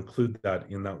 I'll include that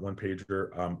in that one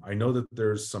pager. I know that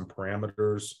there's some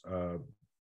parameters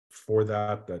for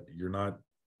that you're not,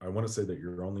 I want to say that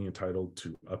you're only entitled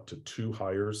to up to 2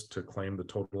 hires to claim the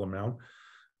total amount.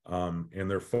 And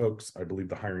there are folks, I believe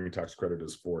the hiring tax credit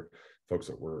is for folks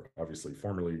that were obviously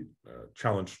formerly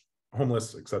challenged,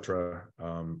 homeless, et cetera,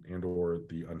 and or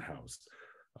the unhoused.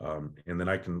 And then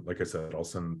I can, like I said, I'll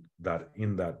send that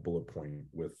in that bullet point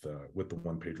with the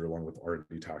one pager along with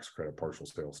R&D tax credit, partial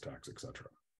sales tax, et cetera.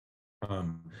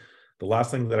 The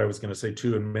last thing that I was going to say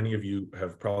too, and many of you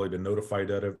have probably been notified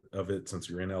of it since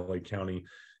you're in LA County,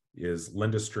 is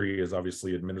Lendistry is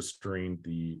obviously administering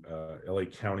the LA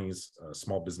County's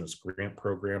small business grant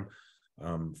program.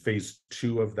 Phase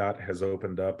 2 of that has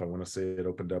opened up. I want to say it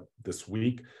opened up this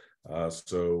week.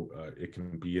 So it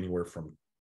can be anywhere from,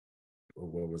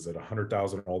 what was it,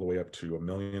 100,000 all the way up to $1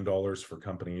 million for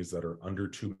companies that are under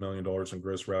 $2 million in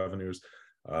gross revenues.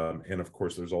 And of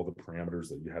course, there's all the parameters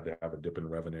that you had to have a dip in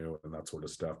revenue and that sort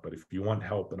of stuff. But if you want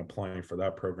help in applying for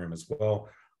that program as well,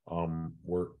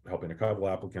 we're helping a couple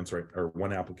applicants, right, or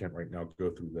one applicant right now, go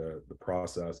through the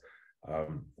process.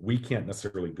 We can't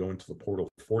necessarily go into the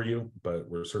portal for you, but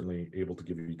we're certainly able to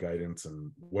give you guidance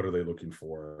and what are they looking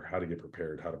for, how to get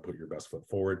prepared, how to put your best foot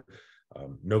forward.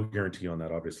 No guarantee on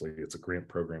that. Obviously, it's a grant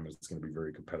program. It's going to be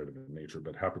very competitive in nature,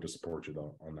 but happy to support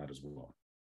you on that as well.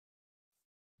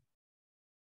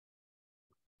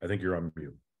 I think you're on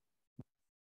mute.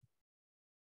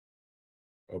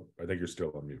 Oh, I think you're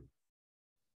still on mute.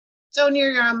 Sonia,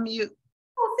 you're on mute.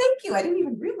 Oh, thank you. I didn't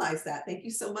even realize that. Thank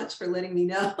you so much for letting me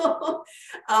know.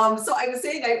 So I was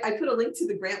saying, I put a link to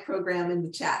the grant program in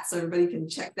the chat so everybody can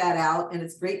check that out. And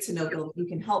it's great to know that you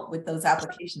can help with those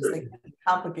applications. They can be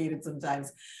complicated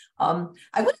sometimes. I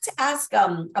wanted to ask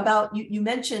about, you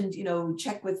mentioned,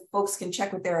 folks can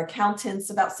check with their accountants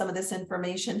about some of this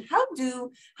information.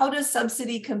 How does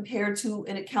Subcity compare to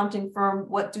an accounting firm?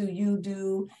 What do you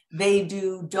do, they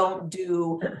do, don't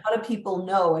do? How do people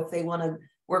know if they want to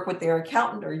work with their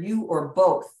accountant, or you, or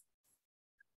both?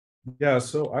 Yeah,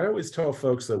 so I always tell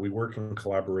folks that we work in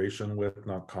collaboration with,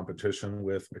 not competition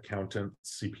with,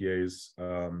 accountants, CPAs,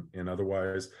 and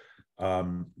otherwise.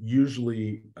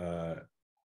 Usually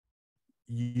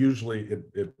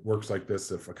it works like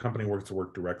this. If a company wants to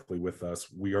work directly with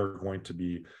us, we are going to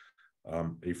be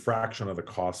a fraction of the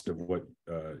cost of what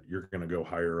you're going to go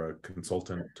hire a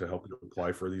consultant to help you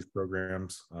apply for these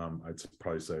programs. I'd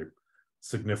probably say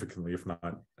significantly, if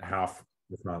not half,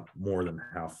 if not more than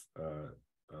half,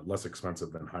 less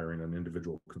expensive than hiring an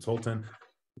individual consultant.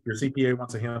 If your CPA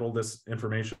wants to handle this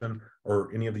information or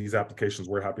any of these applications,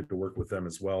 we're happy to work with them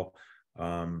as well.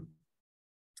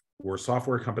 We're a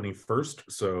software company first,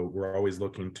 so we're always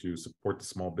looking to support the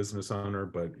small business owner,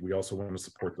 but we also want to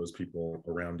support those people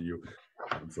around you.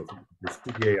 So if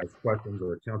your CPA has questions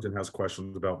or accountant has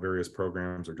questions about various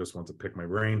programs or just wants to pick my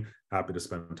brain, happy to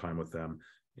spend time with them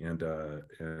and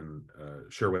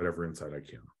share whatever insight I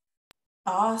can.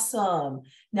 Awesome.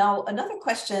 Now, another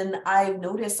question I've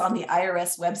noticed on the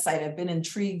IRS website, I've been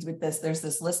intrigued with this. There's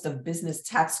this list of business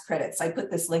tax credits. I put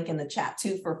this link in the chat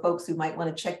too for folks who might want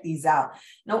to check these out.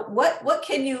 Now, what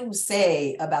can you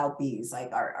say about these?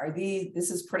 Like, are these,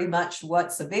 this is pretty much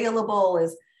what's available?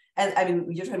 And I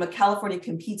mean, you're talking about California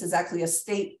Competes is actually a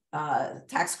state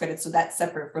tax credit, so that's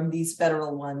separate from these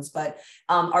federal ones. But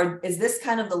is this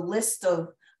kind of the list of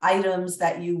items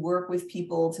that you work with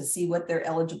people to see what they're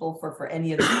eligible for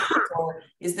any of these? Or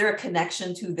is there a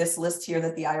connection to this list here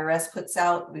that the IRS puts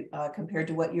out compared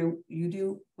to what you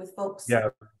do with folks? Yeah,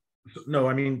 no,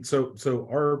 I mean, so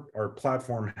our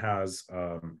platform has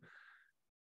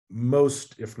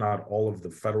most, if not all, of the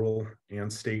federal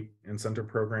and state incentive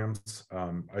programs.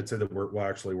 I'd say that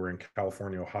we're in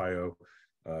California, Ohio,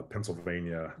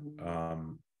 Pennsylvania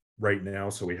right now.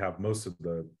 So we have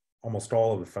almost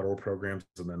all of the federal programs,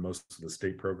 and then most of the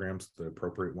state programs, the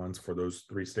appropriate ones for those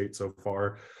 3 states so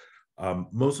far.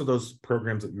 Most of those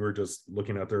programs that you were just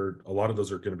looking at there, a lot of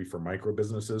those are going to be for micro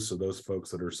businesses. So those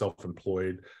folks that are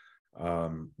self-employed,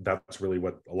 that's really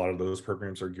what a lot of those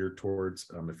programs are geared towards.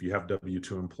 If you have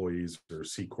W-2 employees or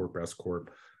C Corp, S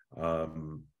Corp,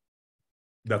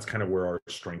 that's kind of where our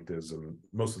strength is. And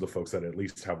most of the folks that at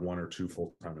least have 1 or 2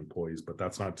 full-time employees, but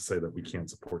that's not to say that we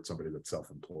can't support somebody that's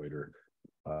self-employed or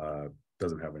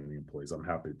doesn't have any employees. I'm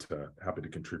happy to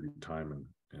contribute time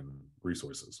and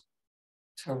resources.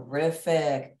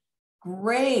 Terrific.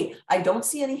 Great. I don't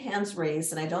see any hands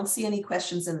raised and I don't see any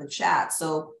questions in the chat.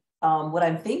 So what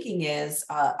I'm thinking is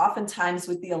oftentimes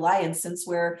with the Alliance, since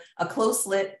we're a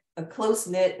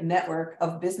close-knit network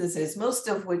of businesses, most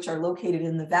of which are located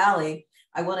in the Valley,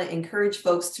 I want to encourage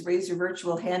folks to raise your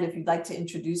virtual hand if you'd like to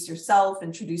introduce yourself,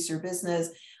 introduce your business,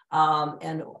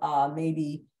 and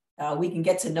maybe we can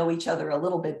get to know each other a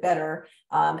little bit better.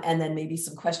 And then maybe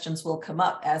some questions will come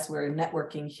up as we're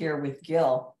networking here with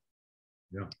Gil.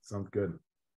 Yeah, sounds good.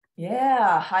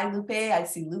 Yeah. Hi, Lupe. I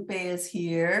see Lupe is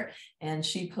here and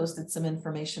she posted some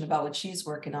information about what she's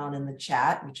working on in the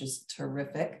chat, which is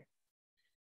terrific.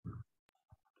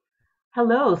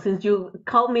 Hello. Since you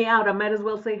called me out, I might as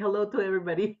well say hello to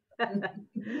everybody.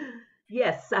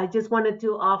 Yes, I just wanted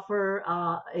to offer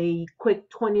a quick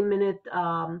 20-minute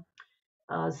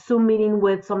Zoom meeting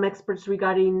with some experts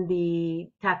regarding the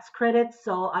tax credits.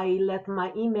 So I left my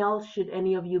email should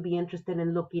any of you be interested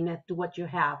in looking at what you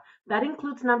have. That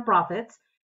includes nonprofits.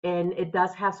 and it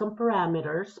does have some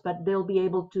parameters, but they'll be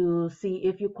able to see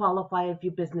if you qualify, if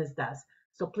your business does.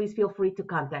 So please feel free to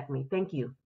contact me. Thank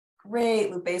you.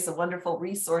 Great, Lupe is a wonderful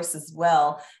resource as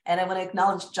well. And I want to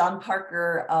acknowledge John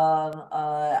Parker,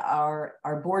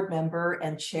 our board member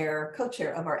and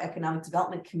co-chair of our Economic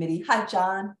Development Committee. Hi,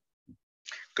 John.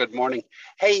 Good morning.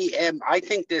 Hey, I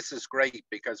think this is great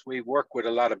because we work with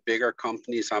a lot of bigger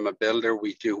companies. I'm a builder,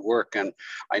 we do work, and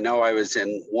I know I was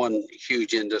in one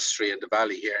huge industry in the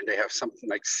Valley here, and they have something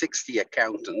like 60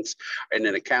 accountants in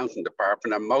an accounting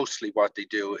department, and mostly what they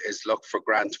do is look for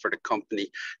grants for the company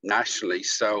nationally.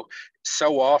 So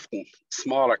often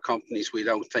smaller companies, we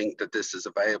don't think that this is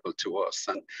available to us.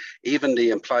 And even the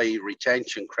employee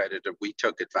retention credit that we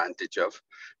took advantage of,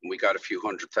 and we got a few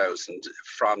 $100,000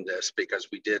 from this because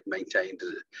we did maintain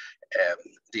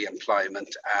the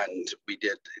employment, and we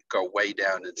did go way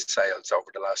down in sales over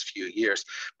the last few years.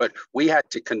 But we had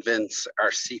to convince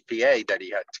our CPA that he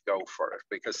had to go for it,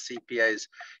 because CPAs,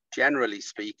 generally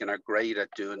speaking, are great at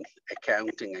doing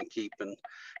accounting and keeping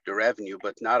the revenue,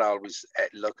 but not always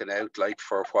looking out like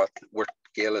for what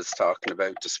Gil is talking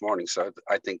about this morning. So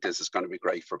I think this is going to be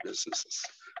great for businesses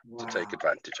to take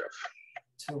advantage of.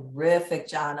 Terrific,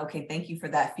 John. Okay, thank you for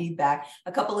that feedback.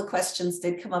 A couple of questions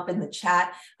did come up in the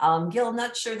chat. Gil, I'm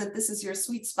not sure that this is your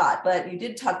sweet spot, but you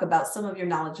did talk about some of your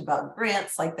knowledge about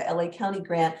grants, like the LA County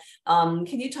grant.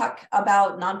 Can you talk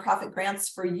about nonprofit grants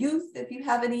for youth, if you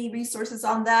have any resources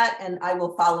on that? And I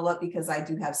will follow up because I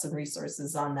do have some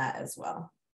resources on that as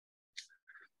well.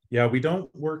 Yeah, we don't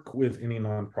work with any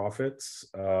nonprofits.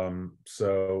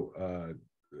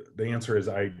 The answer is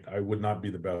I would not be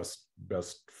the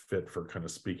best fit for kind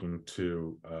of speaking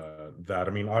to that. I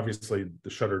mean, obviously the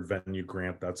shuttered venue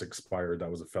grant, that's expired.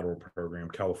 That was a federal program.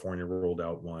 California rolled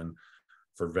out one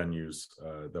for venues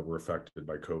that were affected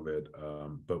by COVID,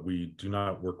 but we do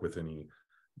not work with any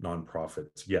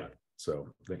nonprofits yet.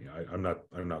 So I'm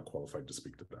not qualified to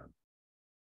speak to that.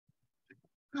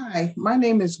 Hi, my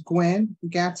name is Gwen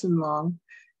Gatson Long,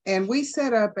 and we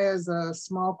set up as a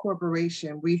small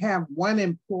corporation. We have one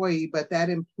employee, but that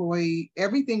employee,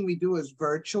 everything we do is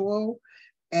virtual,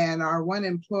 and our one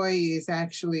employee is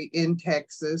actually in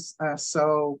Texas.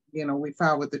 So, we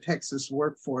filed with the Texas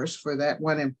workforce for that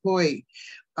one employee.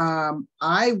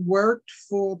 I worked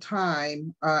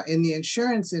full-time in the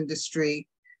insurance industry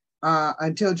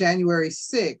until January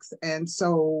 6th, and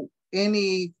so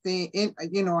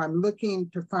I'm looking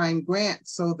to find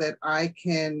grants so that I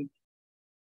can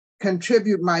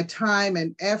contribute my time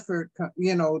and effort,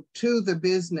 to the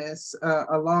business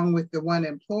along with the one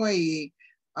employee.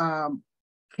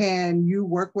 Can you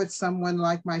work with someone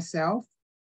like myself?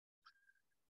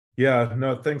 Yeah,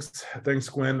 no, thanks,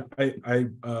 Gwen.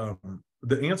 The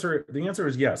answer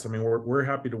is yes. I mean, we're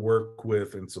happy to work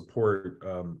with and support,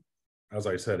 as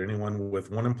I said, anyone with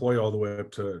one employee all the way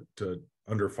up to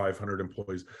under 500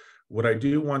 employees. What I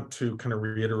do want to kind of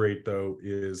reiterate, though,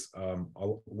 is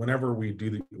whenever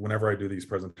I do these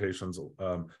presentations,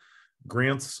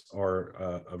 grants are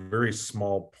a very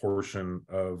small portion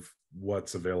of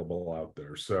what's available out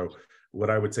there. So what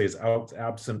I would say is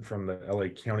absent from the LA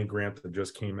County grant that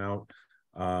just came out,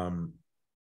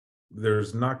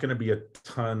 there's not going to be a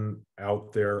ton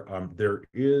out there. There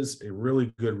is a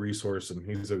really good resource, and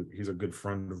he's a good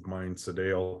friend of mine,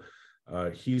 Sadale.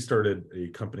 He started a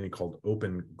company called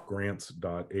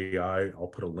opengrants.ai. I'll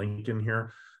put a link in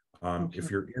here. Okay. If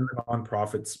you're in the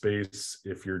nonprofit space,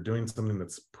 if you're doing something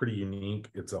that's pretty unique,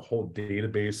 it's a whole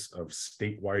database of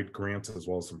statewide grants as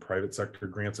well as some private sector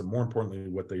grants. And more importantly,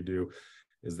 what they do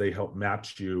is they help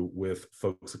match you with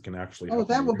folks that can actually help. Oh,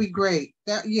 that will be great.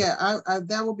 That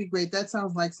will be great. That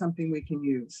sounds like something we can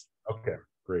use. Okay,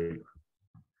 great.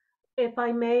 If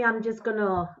I may, I'm just going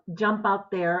to jump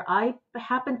out there. I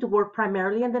happen to work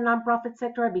primarily in the nonprofit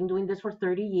sector. I've been doing this for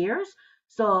 30 years.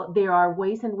 So there are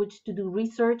ways in which to do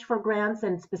research for grants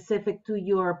and specific to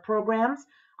your programs.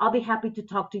 I'll be happy to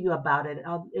talk to you about it.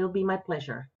 It'll be my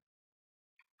pleasure.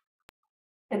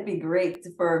 It'd be great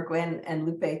for Gwen and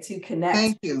Lupe to connect.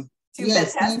 Thank you. Two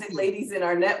fantastic ladies in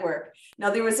our network. Now,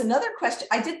 there was another question.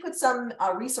 I did put some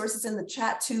resources in the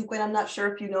chat too, Gwen. I'm not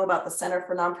sure if you know about the Center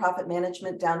for Nonprofit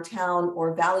Management downtown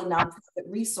or Valley Nonprofit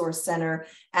Resource Center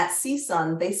at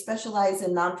CSUN. They specialize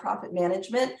in nonprofit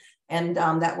management, and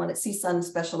that one at CSUN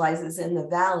specializes in the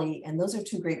Valley. And those are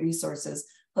two great resources.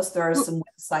 Plus, there are some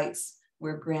websites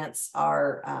where grants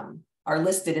are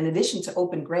listed in addition to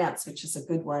open grants, which is a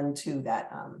good one too.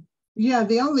 That yeah,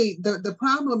 the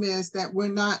problem is that we're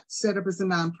not set up as a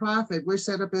nonprofit. We're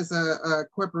set up as a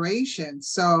corporation.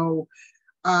 So,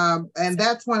 and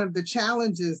that's one of the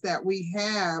challenges that we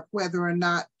have, whether or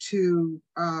not to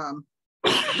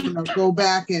go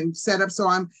back and set up. So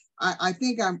I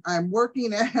think I'm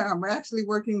working I'm actually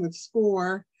working with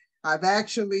SPOR. I've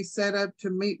actually set up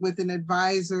to meet with an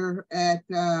advisor at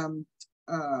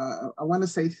I want to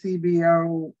say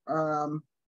CBO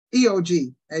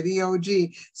EOG at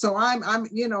EOG. So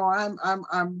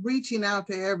I'm reaching out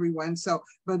to everyone. So,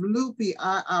 but Lupe,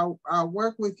 I'll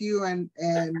work with you and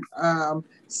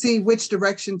see which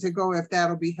direction to go, if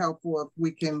that'll be helpful, if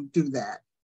we can do that.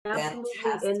 Absolutely.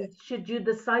 Fantastic. And should you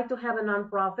decide to have a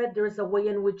nonprofit, there's a way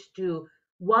in which to,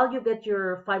 while you get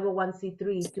your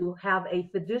 501c3, to have a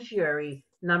fiduciary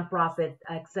nonprofit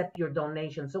accept your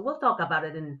donation. So we'll talk about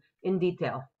it in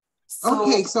detail.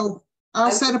 Okay, so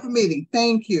I'll set up a meeting.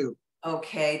 Thank you.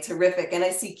 Okay, terrific. And I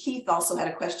see Keith also had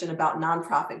a question about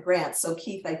nonprofit grants. So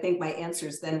Keith, I think my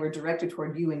answers then were directed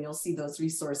toward you, and you'll see those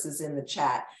resources in the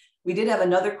chat. We did have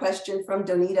another question from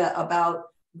Donita about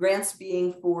grants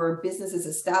being for businesses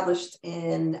established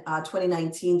in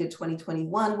 2019 to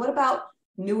 2021. What about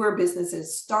newer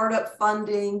businesses, startup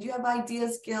funding? Do you have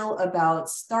ideas, Gil, about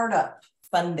startup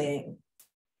funding?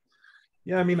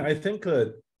 Yeah, I mean, I think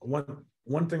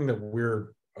one thing that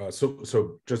we're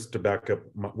so just to back up,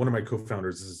 one of my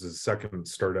co-founders, this is his second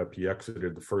startup. He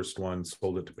exited the first one,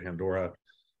 sold it to Pandora.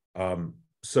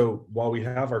 So while we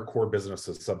have our core business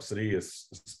as Subcity,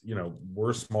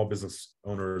 we're small business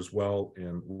owner as well,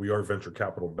 and we are venture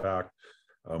capital backed.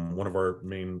 One of our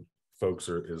main folks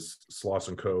is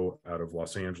Sloss & Co. out of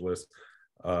Los Angeles.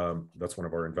 That's one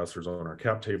of our investors on our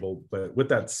cap table. But with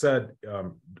that said,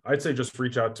 I'd say just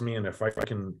reach out to me, and if I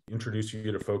can introduce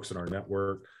you to folks in our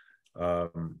network,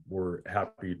 we're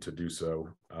happy to do so.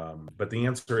 But the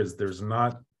answer is there's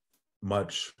not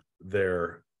much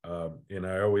there. And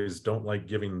I always don't like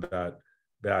giving that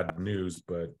bad news,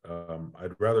 but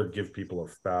I'd rather give people a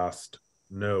fast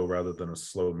no rather than a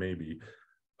slow maybe.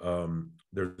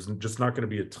 There's just not going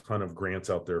to be a ton of grants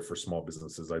out there for small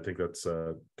businesses. I think that's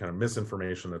kind of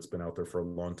misinformation that's been out there for a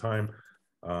long time.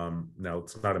 Now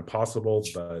it's not impossible,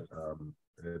 but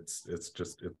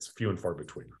it's few and far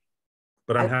between.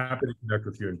 But I'm happy to connect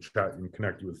with you and chat and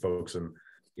connect you with folks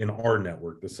in our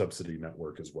network, the Subcity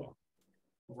network as well.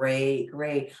 Great,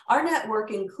 great. Our network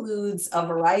includes a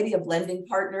variety of lending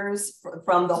partners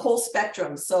from the whole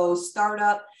spectrum. So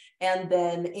startup, and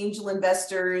then angel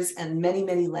investors, and many,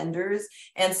 many lenders.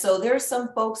 And so there's some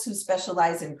folks who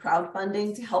specialize in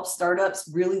crowdfunding to help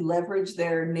startups really leverage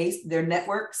their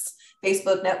networks,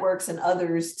 Facebook networks and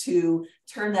others, to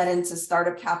turn that into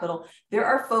startup capital. There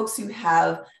are folks who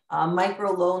have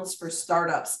micro loans for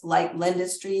startups like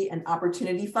Lendistry and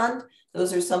Opportunity Fund.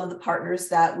 Those are some of the partners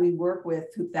that we work with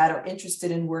that are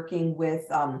interested in working with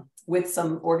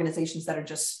some organizations that are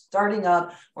just starting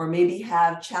up, or maybe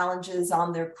have challenges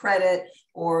on their credit,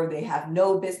 or they have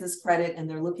no business credit and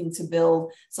they're looking to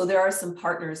build. So there are some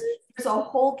partners. There's a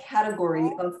whole category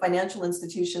of financial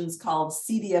institutions called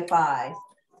CDFI,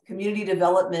 Community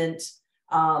Development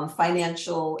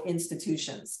Financial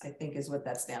Institutions, I think is what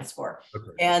that stands for.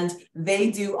 Okay. And they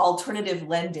do alternative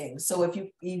lending. So if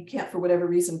you can't, for whatever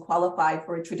reason, qualify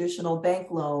for a traditional bank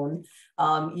loan,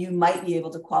 you might be able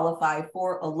to qualify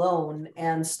for a loan,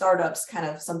 and startups kind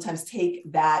of sometimes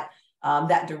take that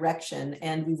direction.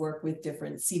 And we work with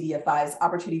different CDFIs.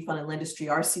 Opportunity Fund and Lendistry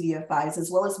are CDFIs,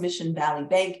 as well as Mission Valley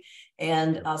Bank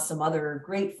and some other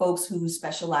great folks who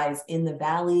specialize in the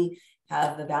Valley,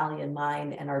 have the Valley in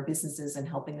mind, and our businesses, and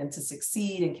helping them to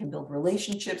succeed, and can build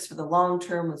relationships for the long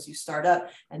term once you start up,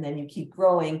 and then you keep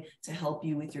growing to help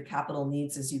you with your capital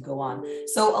needs as you go on.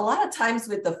 So a lot of times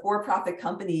with the for-profit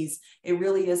companies, it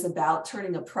really is about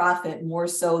turning a profit more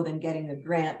so than getting a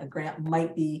grant. A grant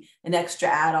might be an extra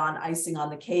add-on, icing on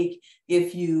the cake,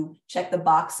 if you check the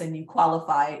box and you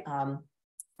qualify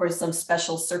for some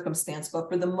special circumstance. But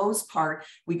for the most part,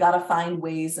 we got to find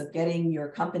ways of getting your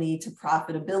company to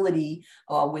profitability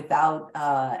without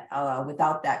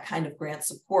that kind of grant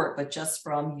support, but just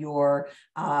from your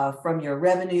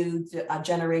revenue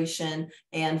generation,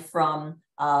 and from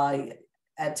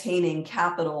attaining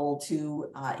capital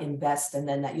to invest, and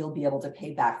then that you'll be able to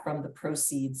pay back from the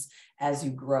proceeds as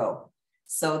you grow.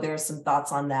 So there's some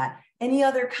thoughts on that. Any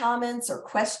other comments or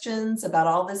questions about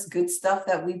all this good stuff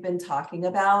that we've been talking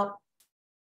about?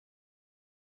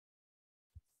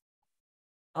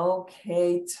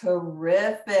 Okay,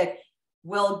 terrific.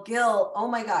 Well, Gil, oh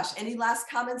my gosh, any last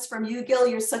comments from you, Gil?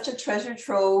 You're such a treasure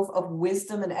trove of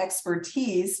wisdom and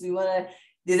expertise.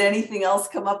 Did anything else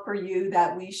come up for you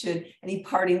that any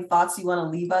parting thoughts you want to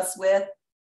leave us with?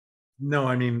 No,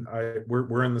 I mean,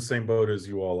 we're in the same boat as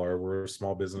you all are. We're a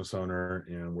small business owner,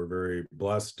 and we're very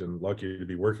blessed and lucky to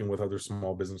be working with other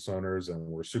small business owners, and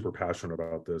we're super passionate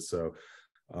about this. So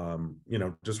you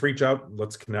know, just reach out,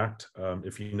 let's connect.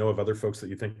 If you know of other folks that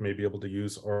you think may be able to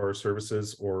use our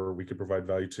services or we could provide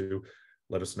value to,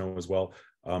 let us know as well.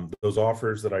 Those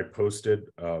offers that I posted,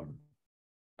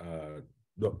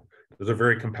 those are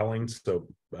very compelling. So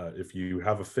if you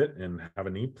have a fit and have a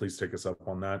need, please take us up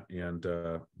on that, and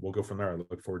we'll go from there. I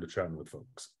look forward to chatting with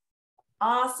folks.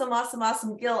 Awesome, awesome,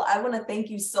 awesome. Gil, I want to thank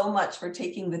you so much for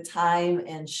taking the time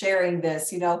and sharing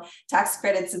this. You know, tax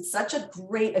credits, it's such a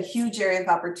huge area of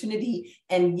opportunity,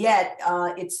 and yet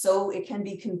it can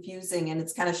be confusing and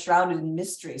it's kind of shrouded in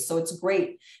mystery. So it's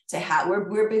great to have,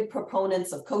 we're big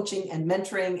proponents of coaching and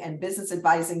mentoring and business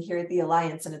advising here at the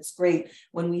Alliance. And it's great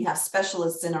when we have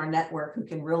specialists in our network who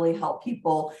can really help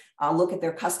people look at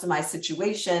their customized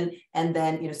situation and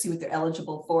then, you know, see what they're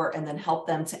eligible for and then help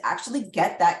them to actually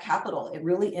get that capital. It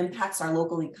really impacts our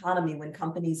local economy when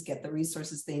companies get the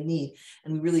resources they need.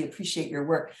 And we really appreciate your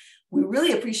work. We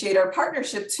really appreciate our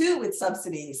partnership too with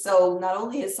Subcity. So not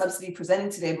only is Subcity presenting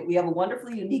today, but we have a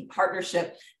wonderfully unique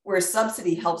partnership where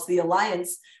Subcity helps the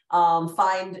Alliance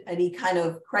find any kind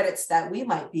of credits that we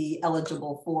might be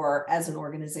eligible for as an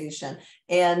organization.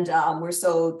 And we're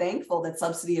so thankful that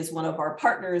Subcity is one of our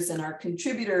partners and our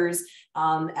contributors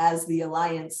as the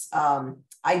Alliance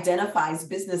identifies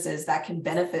businesses that can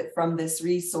benefit from this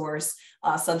resource.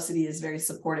 Subcity is very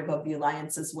supportive of the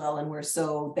Alliance as well, and we're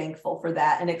so thankful for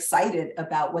that and excited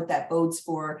about what that bodes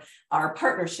for our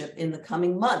partnership in the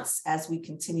coming months as we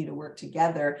continue to work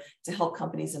together to help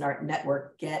companies in our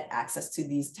network get access to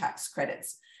these tax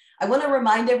credits. I want to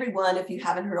remind everyone, if you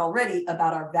haven't heard already,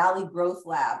 about our Valley Growth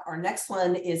Lab. Our next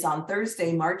one is on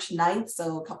Thursday, March 9th,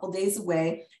 so a couple days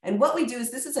away. And what we do is,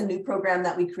 this is a new program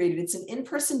that we created. It's an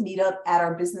in-person meetup at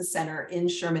our business center in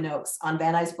Sherman Oaks on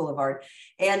Van Nuys Boulevard.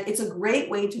 And it's a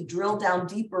great way to drill down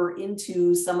deeper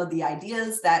into some of the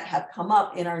ideas that have come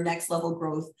up in our next level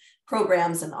growth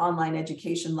programs and online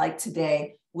education like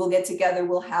today. We'll get together,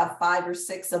 we'll have 5 or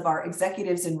 6 of our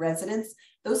executives in residence.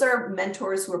 Those are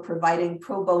mentors who are providing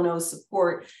pro bono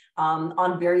support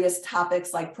on various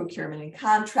topics like procurement and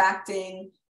contracting.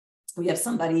 We have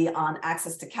somebody on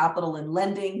access to capital and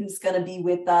lending who's going to be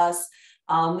with us.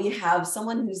 We have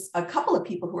a couple of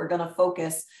people who are going to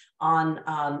focus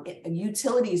on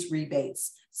utilities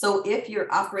rebates. So if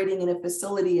you're operating in a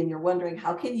facility and you're wondering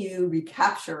how can you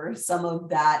recapture some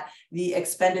of the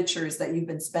expenditures that you've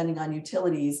been spending on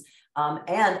utilities,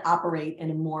 and operate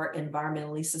in a more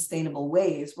environmentally sustainable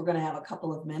ways, we're going to have a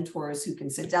couple of mentors who can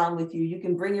sit down with you. You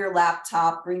can bring your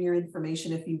laptop, bring your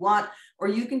information if you want, or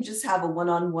you can just have a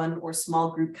one-on-one or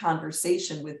small group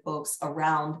conversation with folks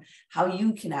around how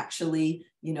you can actually,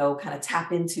 you know, kind of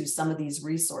tap into some of these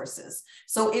resources.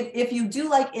 So if you do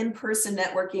like in-person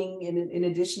networking, in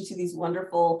addition to these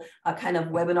wonderful kind of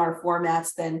webinar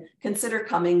formats, then consider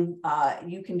coming.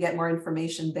 You can get more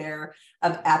information there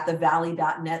at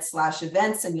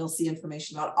thevalley.net/events, and you'll see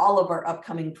information about all of our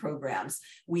upcoming programs.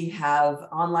 We have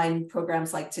online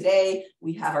programs like today.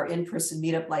 We have our in-person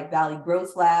meetup like Valley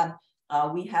Growth Lab.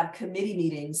 We have committee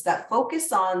meetings that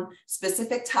focus on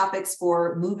specific topics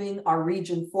for moving our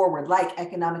region forward, like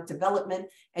economic development,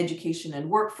 education and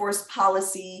workforce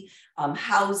policy,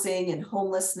 housing and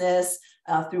homelessness.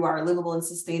 Through our Livable and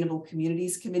Sustainable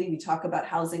Communities Committee, we talk about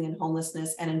housing and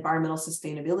homelessness and environmental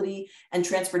sustainability and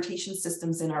transportation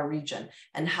systems in our region,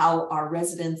 and how our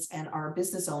residents and our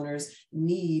business owners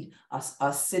need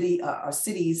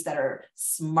cities that are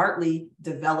smartly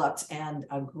developed and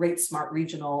a great smart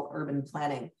regional urban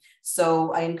planning.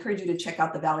 So I encourage you to check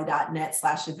out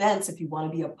thevalley.net/events if you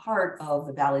want to be a part of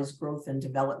the Valley's growth and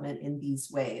development in these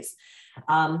ways.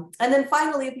 And then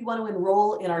finally, if you want to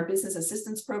enroll in our business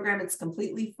assistance program, it's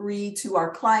completely free to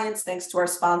our clients, thanks to our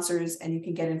sponsors, and you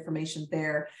can get information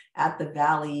there at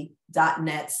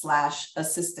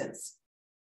thevalley.net/assistance.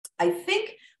 I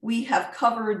think we have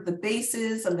covered the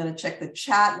bases. I'm going to check the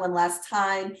chat one last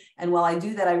time. And while I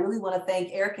do that, I really want to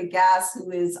thank Erica Gass,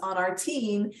 who is on our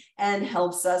team and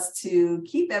helps us to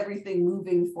keep everything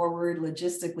moving forward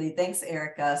logistically. Thanks,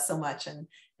 Erica, so much. And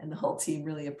the whole team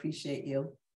really appreciate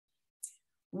you.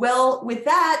 Well, with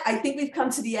that, I think we've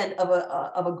come to the end of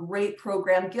a great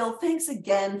program. Gil, thanks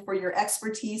again for your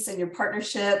expertise and your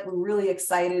partnership. We're really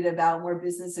excited about more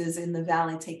businesses in the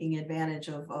Valley taking advantage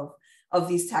of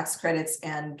these tax credits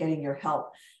and getting your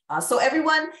help. So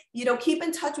everyone, you know, keep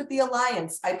in touch with the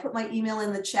Alliance. I put my email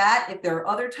in the chat. If there are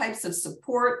other types of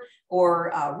support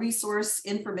or resource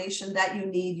information that you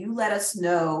need, you let us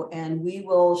know, and we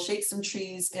will shake some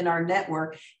trees in our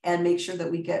network and make sure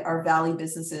that we get our Valley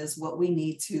businesses what we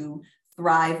need to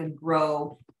thrive and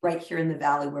grow right here in the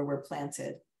Valley where we're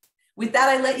planted. With that,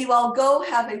 I let you all go.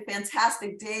 Have a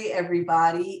fantastic day,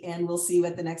 everybody, and we'll see you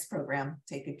at the next program.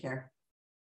 Take good care.